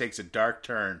obituary takes a dark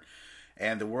turn,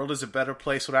 and the world is a better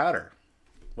place without her.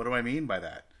 What do I mean by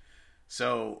that?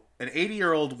 So, an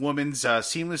 80-year-old woman's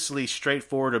seamlessly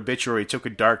straightforward obituary took a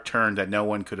dark turn that no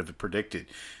one could have predicted.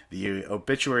 The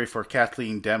obituary for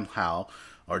Kathleen Demlau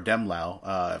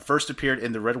first appeared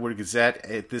in the Redwood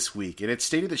Gazette this week, and it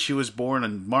stated that she was born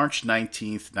on March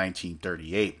 19th,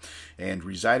 1938, and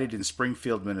resided in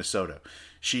Springfield, Minnesota.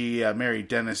 She married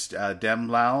Dennis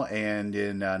Demlau and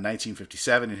in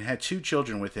 1957 and had 2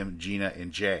 children with him, Gina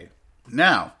and Jay.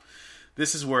 Now,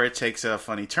 this is where it takes a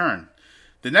funny turn.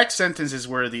 The next sentence is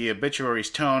where the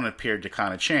obituary's tone appeared to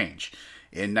kind of change.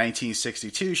 In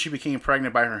 1962, she became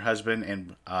pregnant by her husband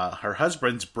and her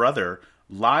husband's brother,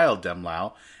 Lyle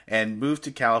Demlau, and moved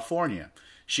to California.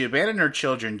 She abandoned her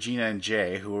children, Gina and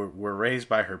Jay, who were raised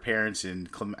by her parents in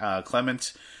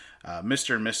Clements,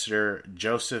 Mr. and Mr.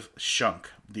 Joseph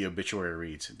Shunk, the obituary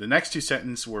reads. The next 2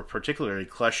 sentences were particularly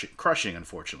crushing,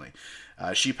 unfortunately.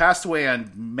 She passed away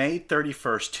on May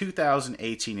 31st,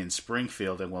 2018 in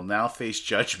Springfield and will now face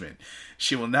judgment.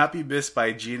 She will not be missed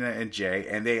by Gina and Jay,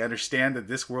 and they understand that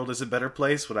this world is a better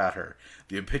place without her.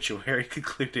 The obituary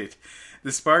concluded.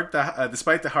 Despite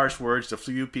the harsh words, the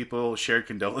few people shared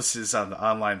condolences on the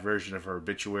online version of her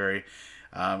obituary.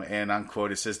 And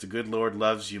unquote, it says, "The good Lord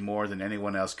loves you more than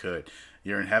anyone else could.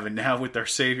 You're in heaven now with our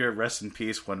Savior. Rest in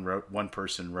peace," one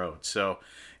person wrote. So,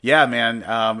 yeah, man,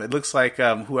 it looks like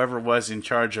whoever was in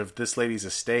charge of this lady's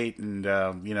estate and,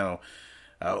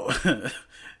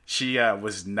 she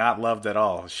was not loved at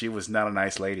all. She was not a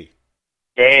nice lady.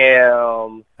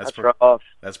 Damn. That's rough.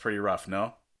 That's pretty rough,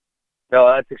 no? No,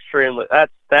 that's extremely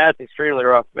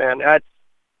rough, man. That's,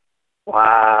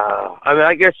 wow. I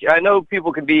mean, I know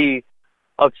people can be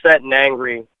upset and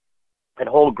angry and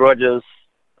hold grudges.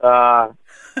 Well,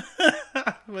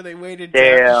 they waited till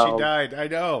after she died, I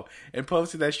know, and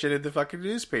posted that shit in the fucking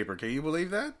newspaper. Can you believe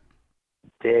that?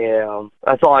 Damn.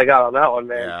 That's all I got on that one,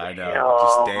 man. Yeah, I know.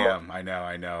 Just damn. I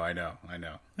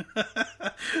know.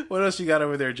 What else you got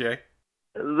over there, Jay?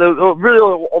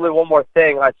 Really only one more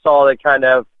thing I saw that kind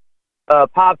of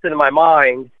popped into my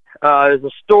mind. There's a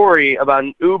story about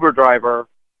an Uber driver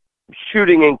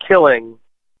shooting and killing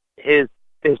his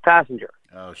passenger.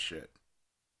 Oh, shit.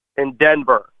 In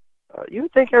Denver. You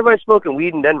would think everybody's smoking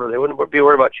weed in Denver. They wouldn't be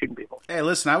worried about shooting people. Hey,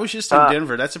 listen, I was just in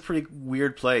Denver. That's a pretty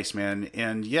weird place, man.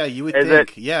 And yeah, you would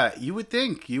think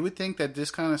that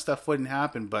this kind of stuff wouldn't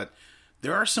happen, but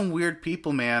there are some weird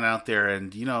people, man, out there.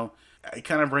 And, it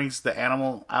kind of brings the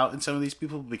animal out in some of these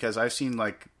people, because I've seen,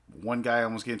 like, one guy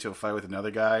almost get into a fight with another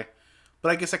guy.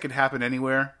 But I guess that could happen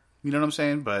anywhere. You know what I'm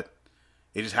saying? But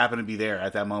it just happened to be there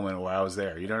at that moment where I was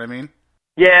there. You know what I mean?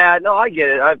 Yeah, no, I get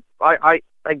it. I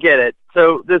get it.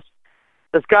 So this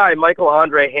guy, Michael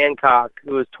Andre Hancock,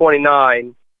 who is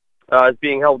 29, is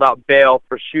being held out bail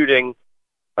for shooting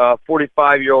a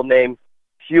 45-year-old named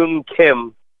Hyun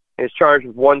Kim. He is charged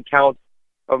with 1 count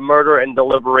of murder and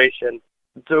deliberation.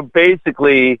 So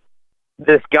basically,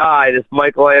 this guy, this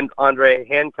Michael Andre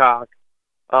Hancock,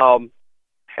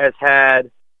 has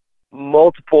had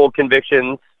multiple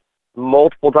convictions.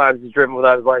 Multiple times he's driven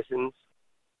without his license.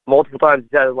 Multiple times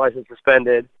he's had his license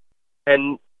suspended.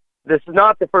 And this is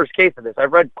not the first case of this.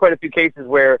 I've read quite a few cases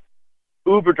where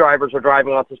Uber drivers are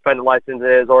driving on suspended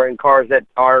licenses or in cars that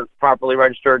aren't properly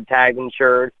registered, tagged,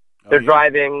 insured. They're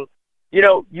driving.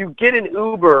 You get an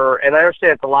Uber, and I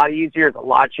understand it's a lot easier, it's a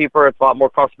lot cheaper, it's a lot more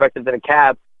cost-effective than a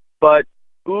cab. But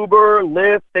Uber,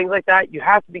 Lyft, things like that, you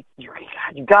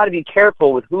got to be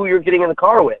careful with who you're getting in the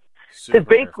car with. Because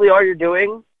basically all you're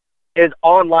doing is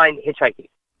online hitchhiking.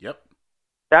 Yep.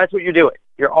 That's what you're doing.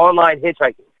 You're online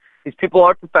hitchhiking. These people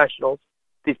aren't professionals.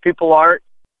 These people aren't.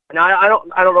 And I don't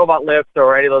know about Lyft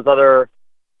or any of those other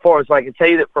forms, but I can tell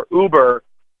you that for Uber,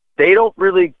 they don't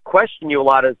really question you a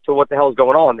lot as to what the hell is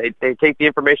going on. They take the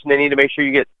information they need to make sure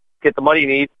you get the money you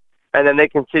need, and then they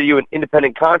consider you an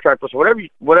independent contractor. So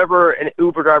whatever an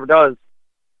Uber driver does,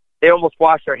 they almost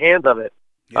wash their hands of it.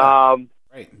 Yeah.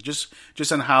 Right. Just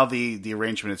on how the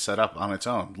arrangement is set up on its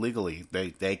own legally,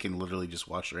 they can literally just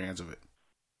wash their hands of it.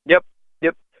 Yep.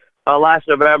 Last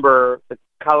November, the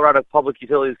Colorado Public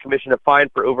Utilities Commission a fine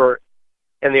for Uber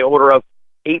in the order of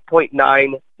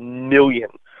 $8.9 million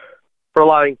for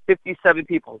allowing 57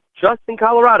 people just in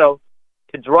Colorado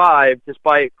to drive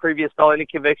despite previous felony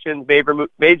convictions,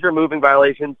 major moving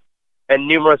violations, and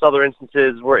numerous other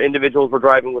instances where individuals were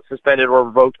driving with suspended or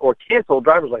revoked or canceled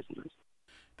driver's licenses.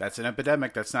 That's an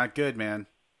epidemic. That's not good, man.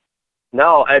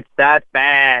 No, it's that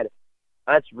bad.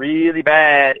 That's really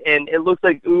bad. And it looks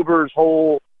like Uber's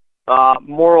whole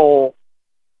moral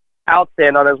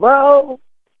outstand on it as well.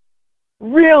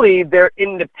 Really, they're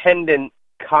independent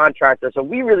contractors, so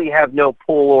we really have no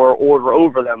pull or order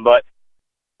over them. But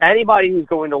anybody who's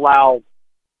going to allow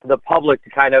the public to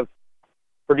kind of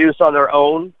produce on their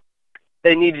own,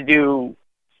 they need to do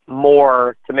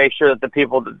more to make sure that the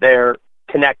people that they're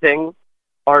connecting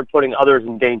aren't putting others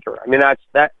in danger. I mean, that's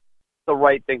the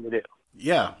right thing to do.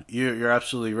 Yeah, you're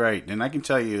absolutely right. And I can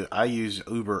tell you, I use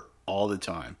Uber all the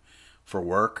time for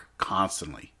work,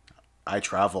 constantly. I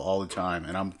travel all the time,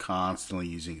 and I'm constantly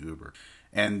using Uber.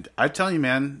 And I tell you,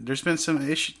 man, there's been some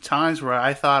times where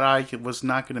I thought I was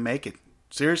not going to make it.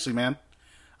 Seriously, man.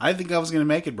 I think I was going to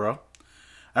make it, bro.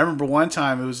 I remember one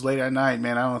time, it was late at night,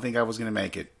 man, I don't think I was going to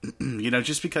make it.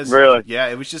 Just because... Really? Yeah,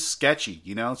 it was just sketchy,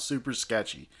 super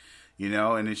sketchy.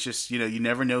 And it's just, you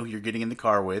never know who you're getting in the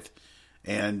car with.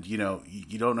 And, you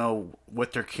don't know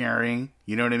what they're carrying.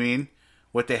 You know what I mean?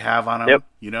 What they have on them.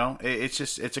 Yep. It's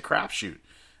a crapshoot.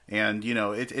 And,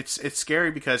 it's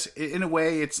scary because in a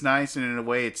way it's nice and in a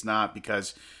way it's not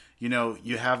because,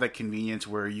 you have that convenience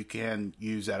where you can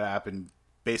use that app and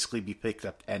basically be picked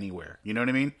up anywhere. You know what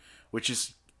I mean? Which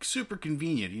is super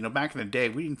convenient. Back in the day,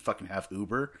 we didn't fucking have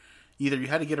Uber. Either you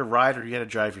had to get a ride or you had to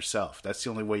drive yourself. That's the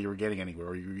only way you were getting anywhere,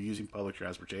 or you were using public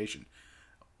transportation.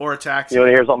 Or a taxi. You want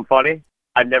to hear something funny?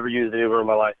 I've never used an Uber in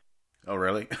my life. Oh,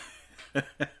 really?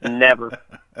 Never.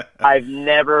 I've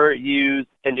never used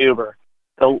an Uber.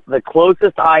 The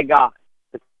closest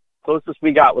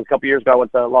we got was a couple years ago. I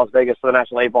went to Las Vegas for the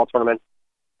National 8-Ball Tournament,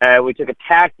 and we took a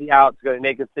taxi out to go to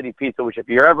Naked City Pizza, which if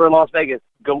you're ever in Las Vegas,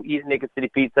 go eat at Naked City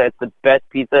Pizza. It's the best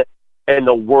pizza in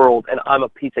the world, and I'm a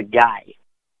pizza guy.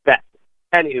 Best.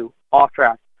 Anywho, off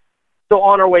track. So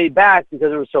on our way back, because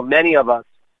there were so many of us,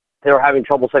 they were having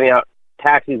trouble sending out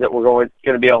taxis that were going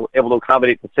to be able to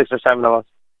accommodate the 6 or 7 of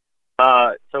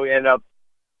us. So we ended up,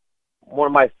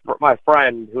 one of my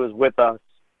friend who was with us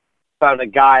found a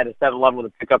guy at a 7-Eleven with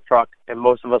a pickup truck, and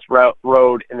most of us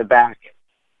rode in the back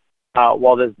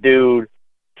while this dude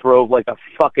drove like a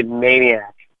fucking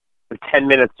maniac for 10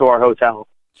 minutes to our hotel.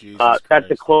 That's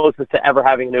the closest to ever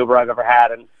having an Uber I've ever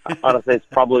had, and honestly, it's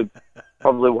probably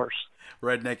worse.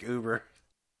 Redneck Uber.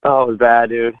 Oh, it was bad,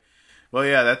 dude. Well,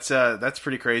 yeah, that's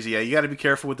pretty crazy. Yeah, you got to be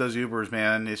careful with those Ubers,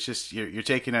 man. It's just you're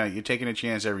taking a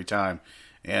chance every time,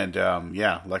 and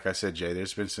yeah, like I said, Jay,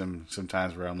 there's been some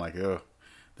times where I'm like, oh,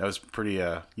 that was pretty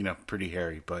pretty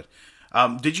hairy. But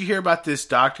did you hear about this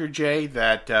doctor, Jay,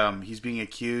 that he's being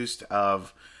accused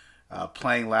of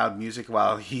playing loud music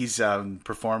while he's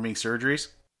performing surgeries?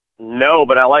 No,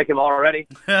 but I like him already.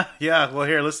 Yeah, well,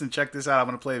 here, listen, check this out. I'm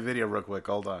going to play a video real quick.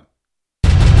 Hold on.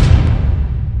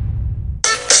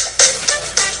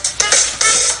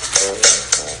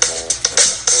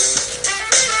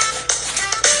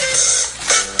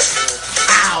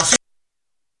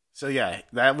 So yeah,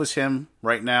 that was him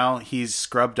right now. He's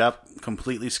scrubbed up,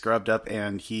 completely scrubbed up,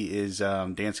 and he is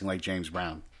dancing like James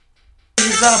Brown.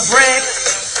 He's a brick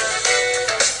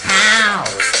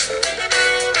house.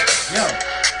 Yo,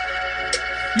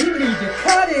 you need to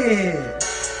cut it.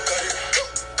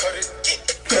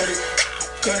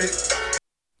 Cut it.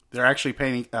 They're actually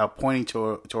pointing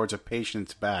towards a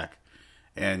patient's back,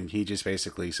 and he just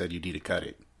basically said, "You need to cut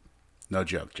it." No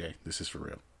joke, Jay. This is for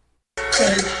real.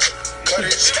 Cut it. Cut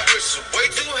it. It's way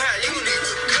too high. You need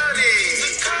to cut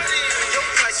it. Your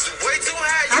price is way too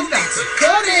high. You need to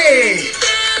cut it.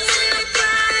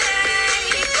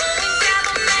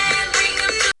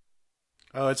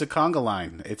 Oh, it's a conga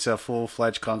line. It's a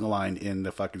full-fledged conga line in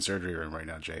the fucking surgery room right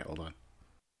now, Jay. Hold on.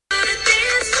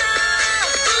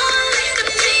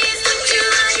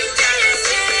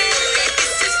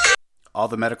 All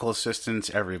the medical assistants,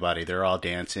 everybody, they're all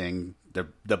dancing.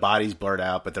 The body's blurred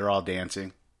out, but they're all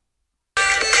dancing.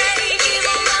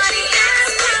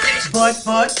 But.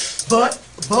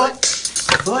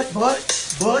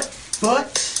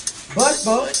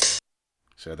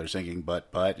 So they're singing but,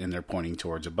 and they're pointing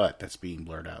towards a butt that's being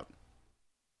blurred out.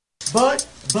 But.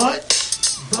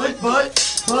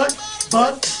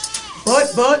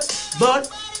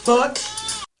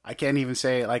 I can't even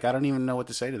say, I don't even know what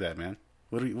to say to that, man.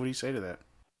 What do you say to that?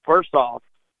 First off,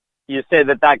 you say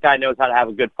that guy knows how to have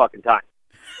a good fucking time.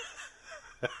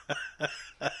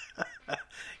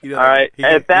 All right.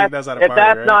 If that's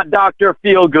not Dr.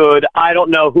 Feelgood, I don't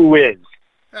know who is.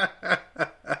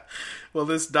 Well,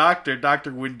 this Dr.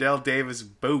 Wendell Davis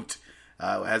Boot,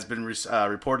 has been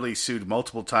reportedly sued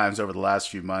multiple times over the last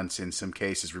few months. In some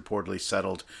cases, reportedly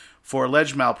settled for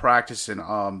alleged malpractice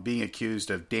and being accused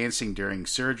of dancing during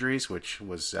surgeries, which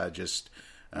was just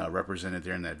represented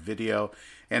there in that video,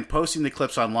 and posting the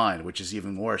clips online, which is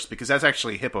even worse because that's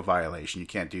actually a HIPAA violation. You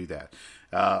can't do that.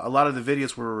 A lot of the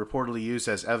videos were reportedly used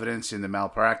as evidence in the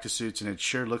malpractice suits, and it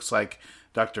sure looks like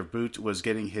Dr. Boot was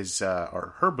getting his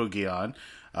or her boogie on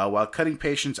while cutting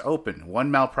patients open.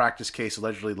 One malpractice case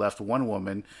allegedly left one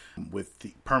woman with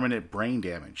the permanent brain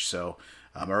damage. So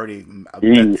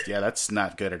that's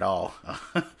not good at all.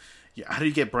 How do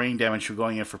you get brain damage from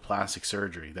going in for plastic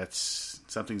surgery?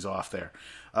 Something's off there.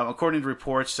 According to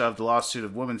reports of the lawsuit, a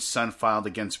woman's son filed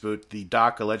against Boot. The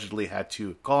doc allegedly had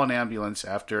to call an ambulance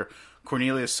after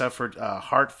Cornelia suffered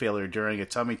heart failure during a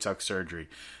tummy tuck surgery,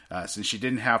 since she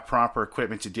didn't have proper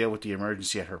equipment to deal with the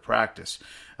emergency at her practice.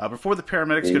 Before the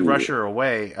paramedics could rush her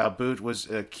away, Boot was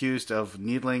accused of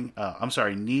needing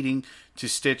to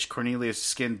stitch Cornelia's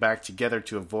skin back together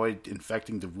to avoid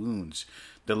infecting the wounds,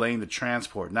 delaying the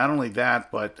transport. Not only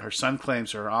that, but her son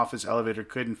claims her office elevator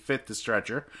couldn't fit the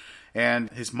stretcher, and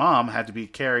his mom had to be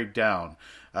carried down.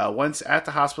 Once at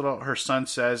the hospital, her son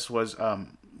says was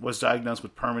diagnosed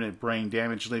with permanent brain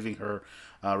damage, leaving her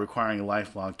requiring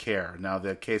lifelong care. Now,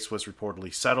 the case was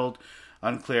reportedly settled.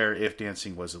 Unclear if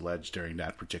dancing was alleged during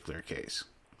that particular case.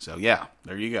 So, yeah,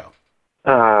 there you go.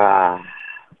 No,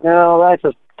 that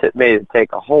just made it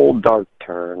take a whole dark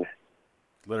turn.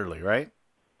 Literally, right?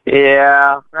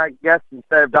 Yeah, I guess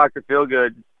instead of Dr.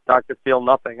 Feelgood, Dr. Feel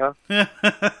Nothing, huh?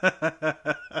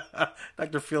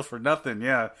 Dr. Feel for Nothing,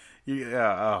 yeah.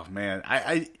 Oh, man.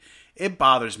 It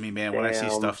bothers me, man, when I see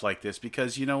stuff like this,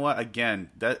 because you know what? Again,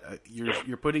 that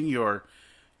you're putting your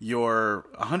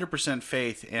 100%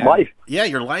 faith and life. Yeah,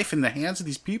 your life in the hands of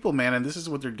these people, man, and this is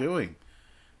what they're doing.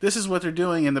 This is what they're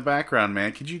doing in the background,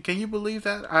 man. Can you believe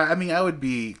that? I mean, I would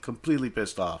be completely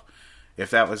pissed off if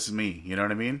that was me. You know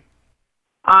what I mean?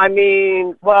 I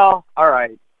mean, well, all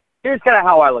right. Here's kind of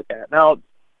how I look at it. Now,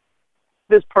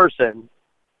 this person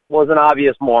was an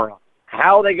obvious moron.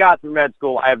 How they got through med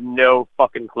school, I have no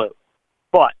fucking clue.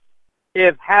 But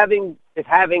if having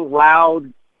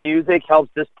loud music helps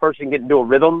this person get into a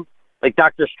rhythm, like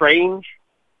Doctor Strange,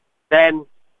 then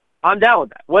I'm down with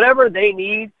that. Whatever they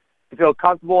need to feel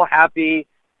comfortable, happy,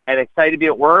 and excited to be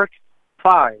at work,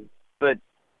 fine. But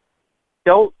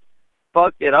don't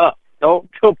fuck it up. Don't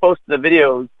go post the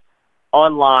videos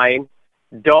online.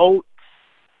 Don't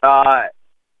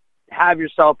have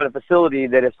yourself in a facility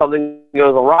that if something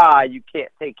goes awry, you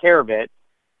can't take care of it.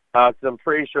 Because I'm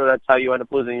pretty sure that's how you end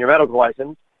up losing your medical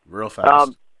license. Real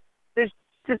fast. There's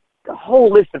just a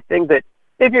whole list of things that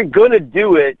if you're going to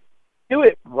do it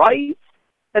right,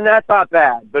 and that's not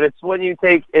bad. But it's when you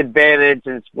take advantage,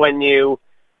 and it's when you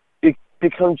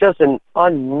become just an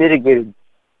unmitigated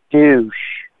douche.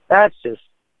 That's just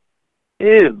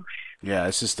douche. Yeah,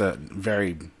 it's just a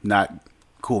very not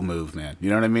cool move, man. You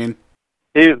know what I mean?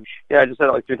 Douche. Yeah, I just said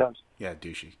it like 3 times. Yeah,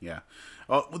 douchey. Yeah.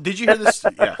 Oh, did you hear this?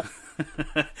 Yeah.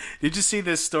 Did you see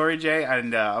this story, Jay?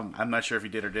 And I'm not sure if you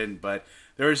did or didn't, but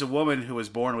there is a woman who was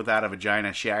born without a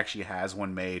vagina. She actually has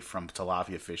one made from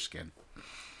tilapia fish skin.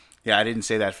 Yeah, I didn't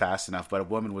say that fast enough, but a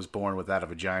woman was born without a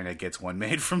vagina, gets one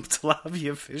made from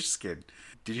tilapia fish skin.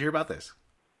 Did you hear about this?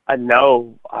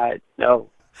 No.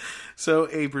 So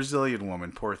a Brazilian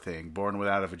woman, poor thing, born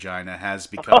without a vagina, has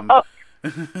become...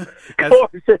 Of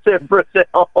course it's in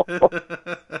Brazil.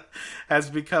 has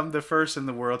become the first in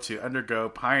the world to undergo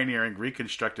pioneering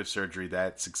reconstructive surgery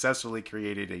that successfully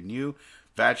created a new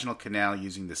vaginal canal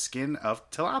using the skin of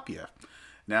tilapia.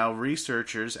 Now,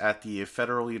 researchers at the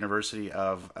Federal University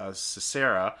of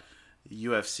Ceará,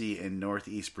 UFC in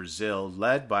northeast Brazil,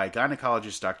 led by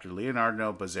gynecologist Dr.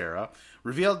 Leonardo Bezerra,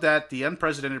 revealed that the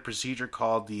unprecedented procedure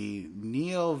called the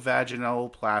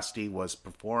neovaginoplasty was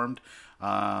performed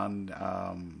on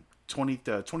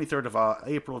 23rd of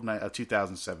April of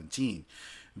 2017.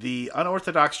 The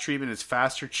unorthodox treatment is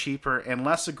faster, cheaper, and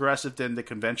less aggressive than the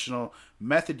conventional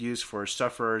method used for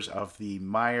sufferers of the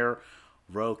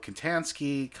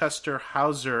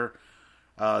Mayer-Rokitansky-Kuster-Hauser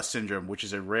syndrome, which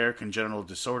is a rare congenital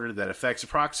disorder that affects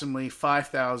approximately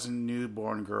 5,000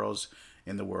 newborn girls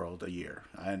in the world a year,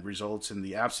 and results in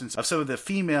the absence of some of the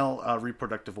female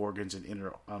reproductive organs and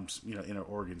inner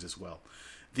organs as well.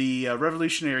 The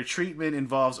revolutionary treatment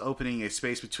involves opening a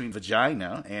space between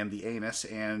vagina and the anus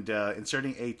and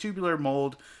inserting a tubular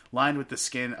mold lined with the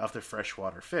skin of the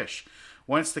freshwater fish.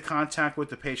 Once the contact with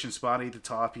the patient's body, the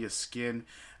tilapia skin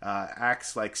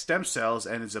acts like stem cells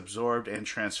and is absorbed and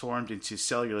transformed into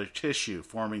cellular tissue,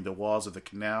 forming the walls of the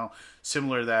canal,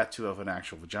 similar to that of an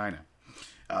actual vagina.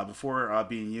 Before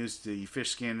being used, the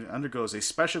fish skin undergoes a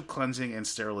special cleansing and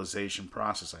sterilization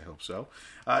process, I hope so,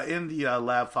 in the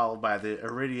lab, followed by the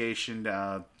irradiation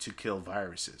to kill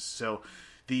viruses. So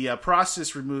The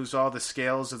process removes all the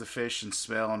scales of the fish and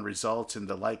smell and results in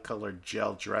the light-colored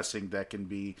gel dressing that can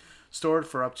be stored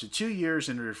for up to 2 years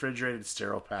in refrigerated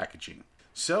sterile packaging.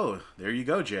 So, there you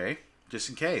go, Jay, just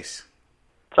in case.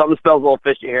 Something smells a little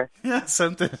fishy here. Yeah,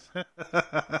 something.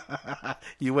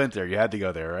 You went there. You had to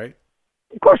go there, right?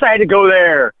 Of course I had to go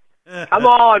there. Come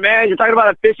on, man. You're talking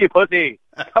about a fishy pussy.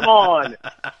 Come on.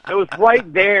 It was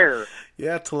right there.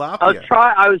 Yeah, tilapia.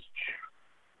 I was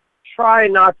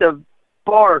trying not to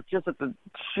bark just at the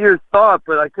sheer thought,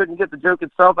 but I couldn't get the joke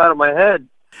itself out of my head.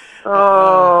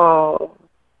 Oh.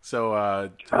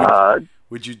 So,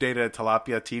 would you date a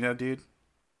tilapia Tina, dude?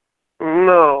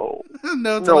 No.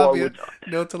 No tilapia.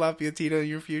 No tilapia Tina in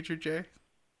your future, Jay?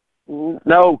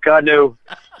 No, God, no.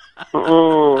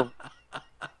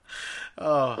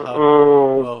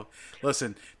 Well,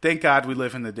 listen, thank God we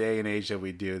live in the day and age that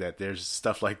we do, that there's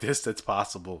stuff like this that's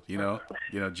possible, you know,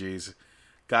 geez.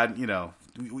 God, you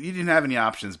didn't have any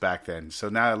options back then, so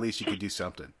now at least you could do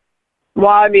something. Well,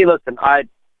 I mean, listen,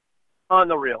 on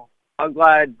the real, I'm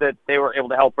glad that they were able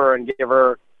to help her and give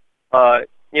her,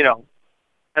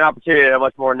 an opportunity to a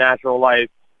much more natural life.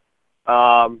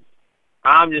 I'm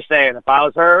just saying, if I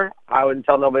was her, I wouldn't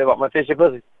tell nobody about my fishy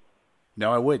pussy.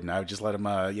 No, I wouldn't. I would just let them,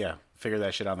 figure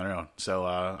that shit on their own. So,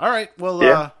 all right.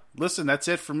 Well, listen, that's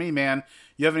it for me, man.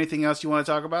 You have anything else you want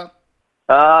to talk about?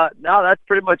 No, that's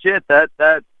pretty much it. That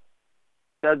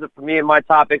does it for me and my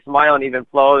topics, my uneven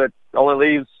flow. That only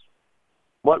leaves,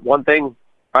 one thing,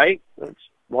 right? It's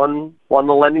one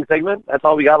little ending segment. That's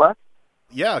all we got left.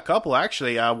 Yeah, a couple,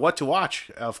 actually. What to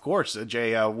watch, of course.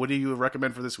 Jay, what do you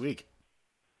recommend for this week?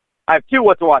 I have 2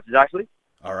 what to watches, actually.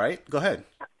 All right, go ahead.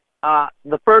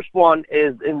 The first one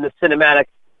is in the cinematic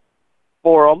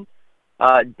forum,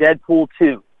 Deadpool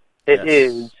 2. It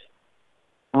is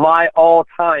my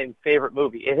all-time favorite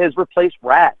movie. It has replaced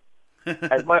Rad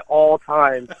as my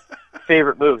all-time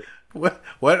favorite movie.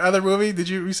 What other movie did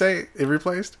you say it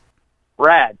replaced?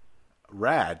 Rad.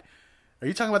 Rad. Are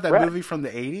you talking about that movie from the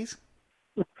 80s?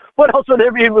 What else would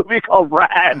there be a movie called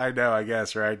Rad? I know, I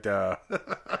guess, right?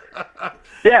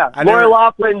 Yeah, Lori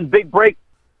Loughlin's big break.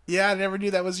 Yeah, I never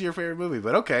knew that was your favorite movie,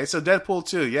 but okay, so Deadpool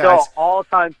 2, yeah. So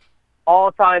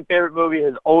all-time favorite movie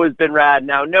has always been Rad.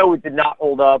 Now, no, it did not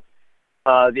hold up.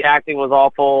 The acting was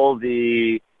awful.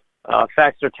 The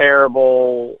effects are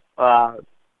terrible. The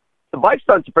bike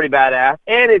stunts are pretty badass.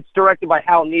 And it's directed by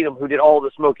Hal Needham, who did all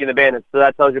the Smokey and the Bandits. So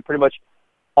that tells you pretty much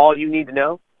all you need to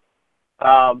know.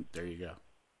 There you go.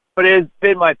 But it's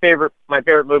been my favorite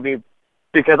movie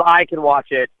because I can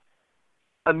watch it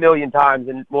a million times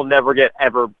and will never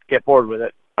ever get bored with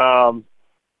it.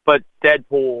 But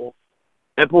Deadpool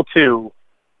 2,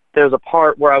 there's a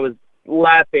part where I was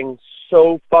laughing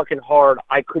so fucking hard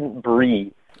I couldn't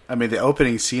breathe. I mean, the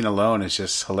opening scene alone is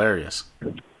just hilarious.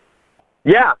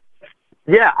 Yeah,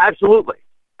 absolutely.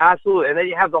 And then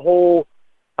you have the whole,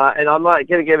 and I'm not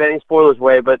going to give any spoilers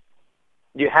away, but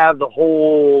you have the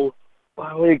whole,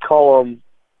 what do you call him?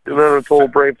 Remember the whole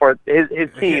brain part? His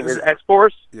team, his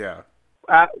X-Force? Yeah.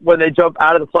 When they jump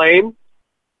out of the plane,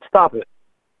 stop it.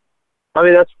 I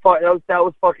mean, that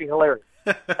was fucking hilarious.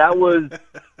 That was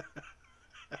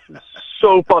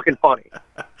so fucking funny.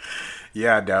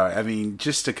 Yeah, no, I mean,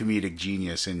 just a comedic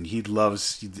genius, and he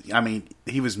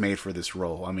was made for this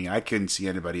role. I mean, I couldn't see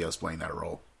anybody else playing that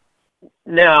role.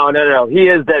 No. He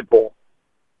is Deadpool.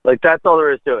 Like, that's all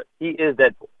there is to it. He is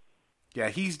Deadpool. Yeah,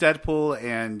 he's Deadpool,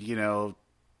 and,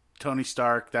 Tony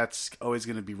Stark, that's always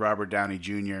going to be Robert Downey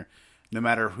Jr., no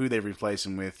matter who they replace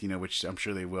him with, which I'm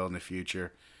sure they will in the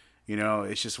future.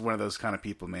 It's just one of those kind of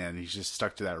people, man. He's just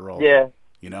stuck to that role. Yeah.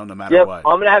 No matter what.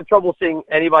 I'm going to have trouble seeing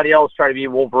anybody else try to be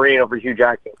Wolverine over Hugh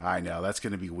Jackman. I know. That's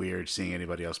going to be weird seeing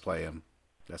anybody else play him.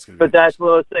 That's one of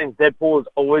those things. Deadpool is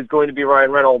always going to be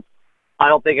Ryan Reynolds. I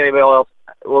don't think anybody else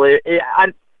will.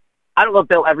 I don't know if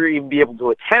they'll ever even be able to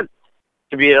attempt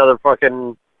to be another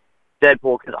fucking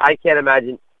Deadpool because I can't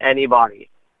imagine anybody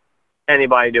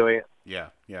doing it. Yeah,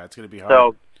 it's going to be hard.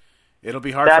 So, it'll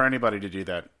be hard for anybody to do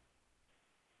that.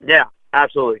 Yeah,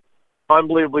 absolutely.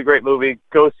 Unbelievably great movie.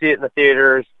 Go see it in the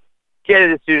theaters. Get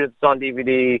it as soon as it's on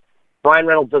DVD. Ryan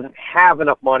Reynolds doesn't have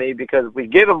enough money because if we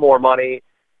give him more money,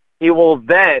 he will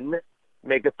then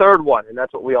make a third one, and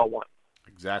that's what we all want.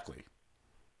 Exactly.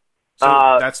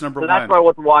 So that's number one. That's why I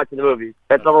want to watch in the movie.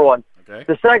 That's number one. Okay.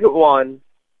 The second one,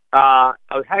 I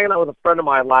was hanging out with a friend of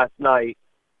mine last night,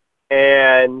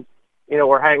 and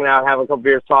we're hanging out, having a couple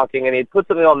beers, talking, and he put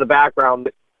something on the background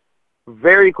that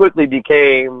very quickly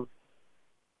became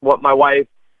what my wife,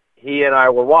 he, and I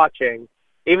were watching,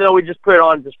 even though we just put it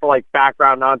on just for, like,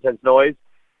 background nonsense noise.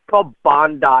 It's called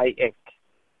Bondi Inc.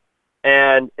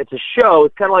 And it's a show.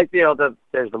 It's kind of like,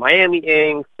 there's the Miami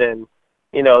Inks and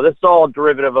This is all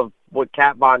derivative of what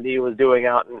Kat Von D was doing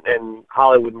out in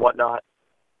Hollywood and whatnot.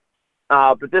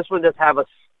 But this one does have a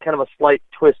kind of a slight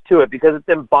twist to it because it's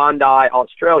in Bondi,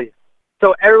 Australia.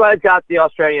 So everybody's got the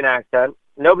Australian accent.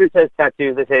 Nobody says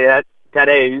tattoos. They say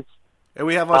tattoos. And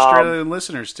we have Australian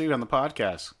listeners, too, on the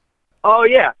podcast. Oh,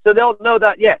 yeah. So they'll know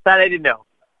that. Yes, that I did know.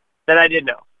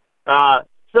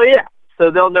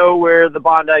 So they'll know where the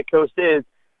Bondi Coast is.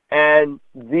 And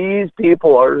these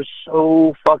people are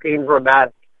so fucking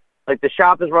dramatic. Like, the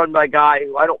shop is run by a guy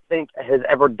who I don't think has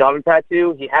ever done a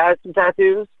tattoo. He has some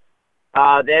tattoos. They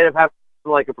end up having,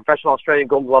 like, a professional Australian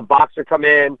Gold Glove boxer come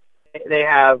in. They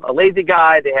have a lazy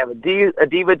guy. They have a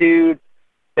diva dude.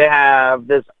 They have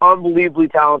this unbelievably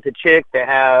talented chick. They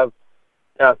have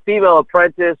a female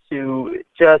apprentice who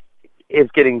just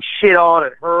is getting shit on,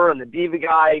 and her and the diva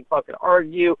guy fucking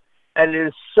argue. And it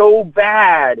is so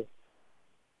bad,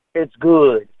 it's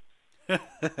good.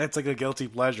 It's like a guilty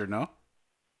pleasure, no?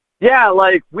 Yeah,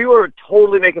 like, we were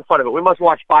totally making fun of it. We must have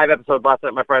watched 5 episodes last night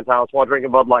at my friend's house while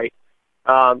drinking Bud Light,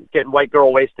 getting white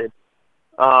girl wasted.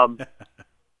 And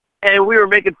we were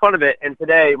making fun of it. And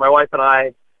today, my wife and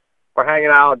I were hanging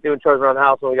out, doing chores around the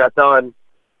house when we got done.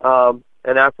 And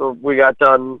after we got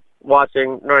done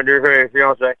watching 90 Day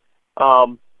Fiancé,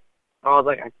 I was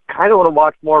like, I kind of want to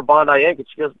watch more Bondi Inc. And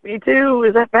she goes, me too.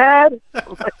 Is that bad?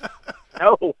 I'm like,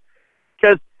 no.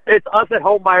 Because it's us at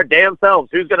home by our damn selves.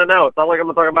 Who's going to know? It's not like I'm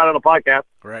going to talk about it on a podcast.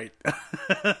 Right.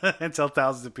 And tell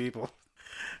thousands of people.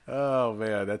 Oh,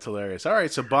 man, that's hilarious. All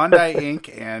right, so Bondi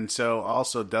Inc. and so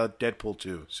also Deadpool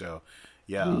 2. So,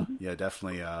 yeah,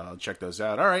 definitely I'll check those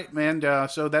out. All right, man,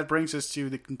 so that brings us to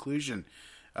the conclusion.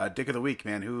 Dick of the Week,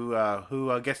 man.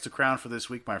 Who gets the crown for this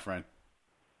week, my friend?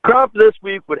 Crown for this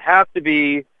week would have to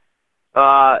be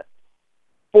former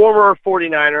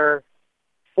 49er,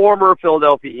 former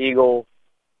Philadelphia Eagle,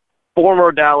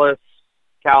 former Dallas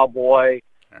Cowboy,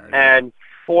 and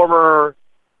former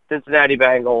Cincinnati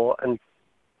Bengal, and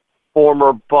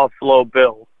former Buffalo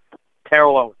Bill,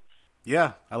 Terrell Owens.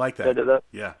 Yeah, I like that.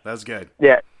 Yeah, that's good.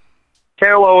 Yeah.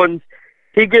 Terrell Owens,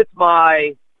 he gets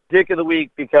my Dick of the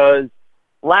Week because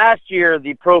last year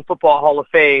the Pro Football Hall of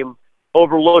Fame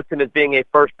overlooked him as being a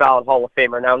first ballot Hall of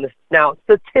Famer. Now,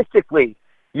 statistically,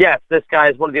 yes, this guy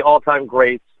is one of the all-time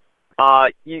greats.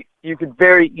 You could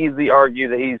very easily argue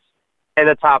that he's in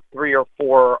the top 3 or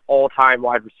 4 all-time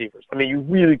wide receivers. I mean, you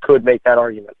really could make that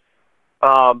argument.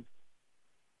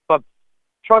 But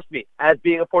trust me, as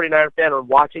being a 49er fan and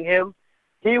watching him,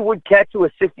 he would catch to a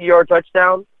 60-yard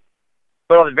touchdown,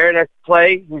 but on the very next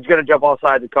play, he's going to jump off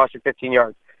sides and cost you 15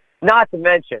 yards. Not to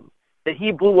mention that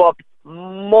he blew up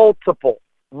multiple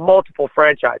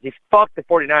franchises. He fucked the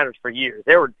 49ers for years.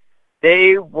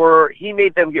 He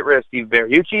made them get rid of Steve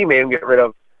Mariucci, he made them get rid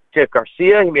of Jeff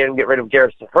Garcia, he made them get rid of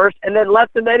Garrison Hurst, and then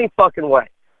left them any fucking way.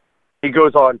 He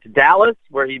goes on to Dallas,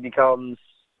 where he becomes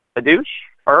a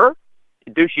douchier.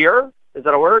 Is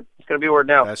that a word? It's going to be a word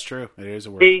now. That's true. It is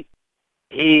a word.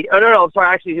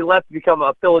 Actually, he left to become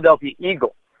a Philadelphia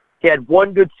Eagle. He had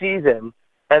one good season,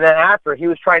 and then after, he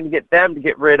was trying to get them to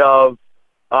get rid of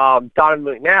Donovan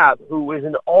McNabb, who is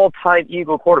an all-time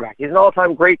Eagle quarterback. He's an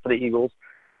all-time great for the Eagles.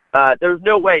 There's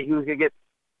no way he was going to get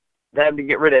them to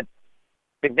get rid of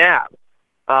McNabb.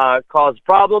 Cause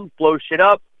problems, blows shit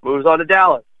up, moves on to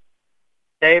Dallas.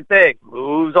 Same thing,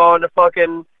 moves on to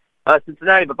fucking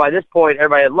Cincinnati. But by this point,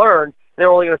 everybody had learned they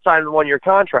were only going to sign 1-year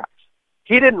contracts.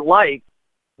 He didn't like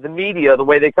the media, the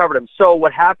way they covered him. So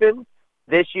what happened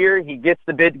this year, he gets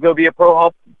the bid to go be in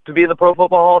the Pro Football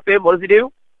Hall of Fame. What does he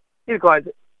do? He declines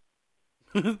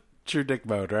it. True dick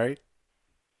mode, right?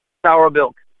 Sour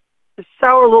milk. It's a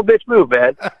sour little bitch move,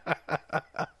 man.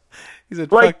 He said,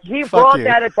 he brought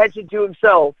that attention to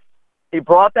himself. He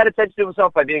brought that attention to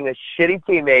himself by being a shitty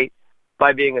teammate,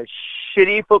 by being a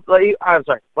shitty football. I'm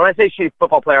sorry. When I say shitty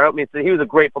football player, I don't mean that he was a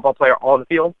great football player on the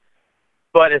field.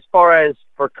 But as far as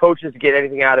for coaches to get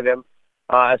anything out of him,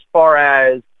 as far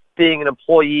as being an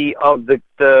employee of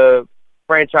the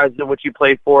franchise in which he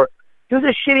played for, he was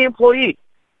a shitty employee.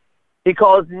 He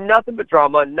caused nothing but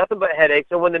drama, nothing but headaches.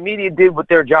 And when the media did what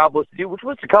their job was to do, which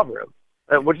was to cover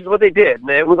him, which is what they did, and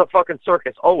it was a fucking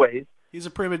circus always. He's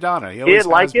a prima donna. He didn't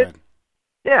like it.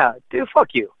 Yeah, dude,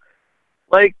 fuck you.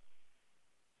 Like,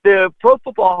 the Pro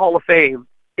Football Hall of Fame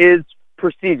is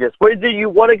prestigious, whether you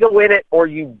want to go in it or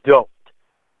you don't.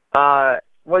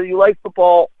 Whether you like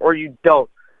football or you don't.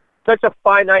 Such a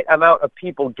finite amount of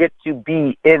people get to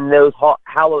be in those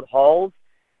hallowed halls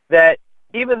that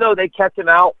even though they kept him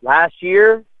out last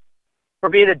year for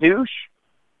being a douche,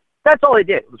 that's all they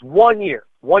did. It was 1 year.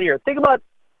 1 year. Think about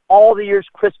all the years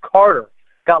Chris Carter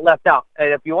got left out. And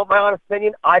if you want my honest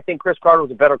opinion, I think Chris Carter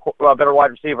was a better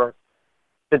wide receiver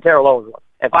than Terrell Owens was.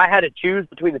 If I had to choose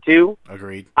between the two,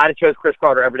 Agreed. I'd have chose Chris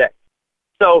Carter every day.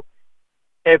 So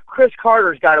if Chris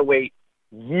Carter's got to wait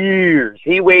years,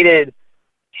 he waited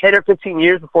 10 or 15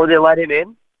 years before they let him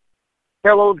in.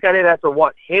 Terrell Owens got in after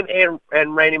what? Him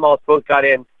and Randy Moss both got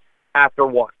in after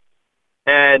one.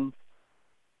 And,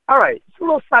 all right, it's a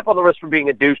little slap on the wrist for being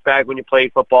a douchebag when you play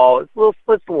football. It's a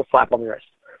little slap on the wrist.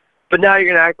 But now you're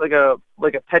going to act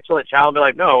like a petulant child and be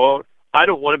like, no, well, I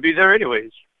don't want to be there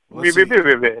anyways. Let's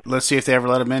see if they ever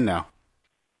let him in now.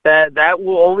 That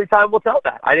will only time will tell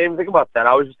that. I didn't even think about that.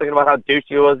 I was just thinking about how douchey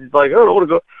he was. He's like, I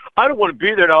don't want to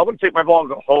be there now. I'm going to take my ball and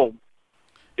go home.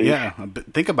 Yeah,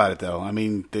 but think about it, though. I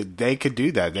mean, they could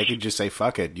do that. They could just say,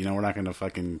 fuck it. You know, we're not going to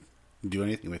fucking do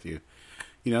anything with you.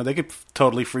 You know, they could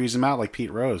totally freeze him out like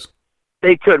Pete Rose.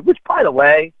 They could, which, by the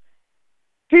way,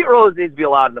 Pete Rose needs to be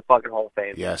allowed in the fucking Hall of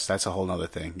Fame. Yes, that's a whole other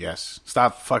thing. Yes.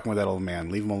 Stop fucking with that old man.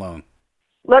 Leave him alone.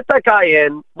 Let that guy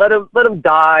in. Let him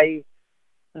die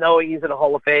knowing he's in the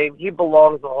Hall of Fame. He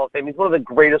belongs in the Hall of Fame. He's one of the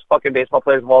greatest fucking baseball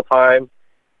players of all time.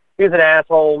 He was an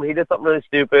asshole. He did something really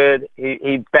stupid.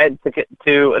 He bent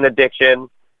to an addiction.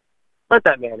 Let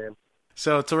that man in.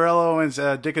 So, Terrell Owens,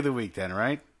 Dick of the Week then,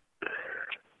 right?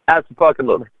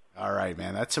 Absolutely. All right,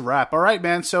 man. That's a wrap. All right,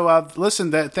 man. So,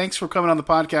 listen, thanks for coming on the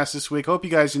podcast this week. Hope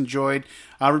you guys enjoyed.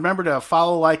 Remember to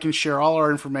follow, like, and share all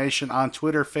our information on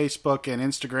Twitter, Facebook, and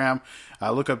Instagram.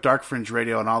 Look up Dark Fringe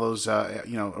Radio and all those,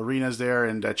 arenas there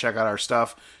and check out our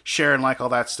stuff. Share and like all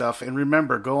that stuff. And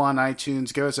remember, go on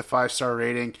iTunes, give us a 5-star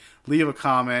rating, leave a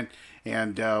comment,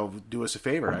 and do us a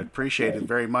favor. I'd appreciate it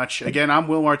very much. Again, I'm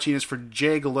Will Martinez for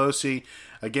Jay Galosi.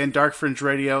 Again, Dark Fringe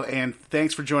Radio, and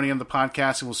thanks for joining on the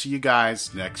podcast, and we'll see you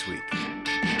guys next week.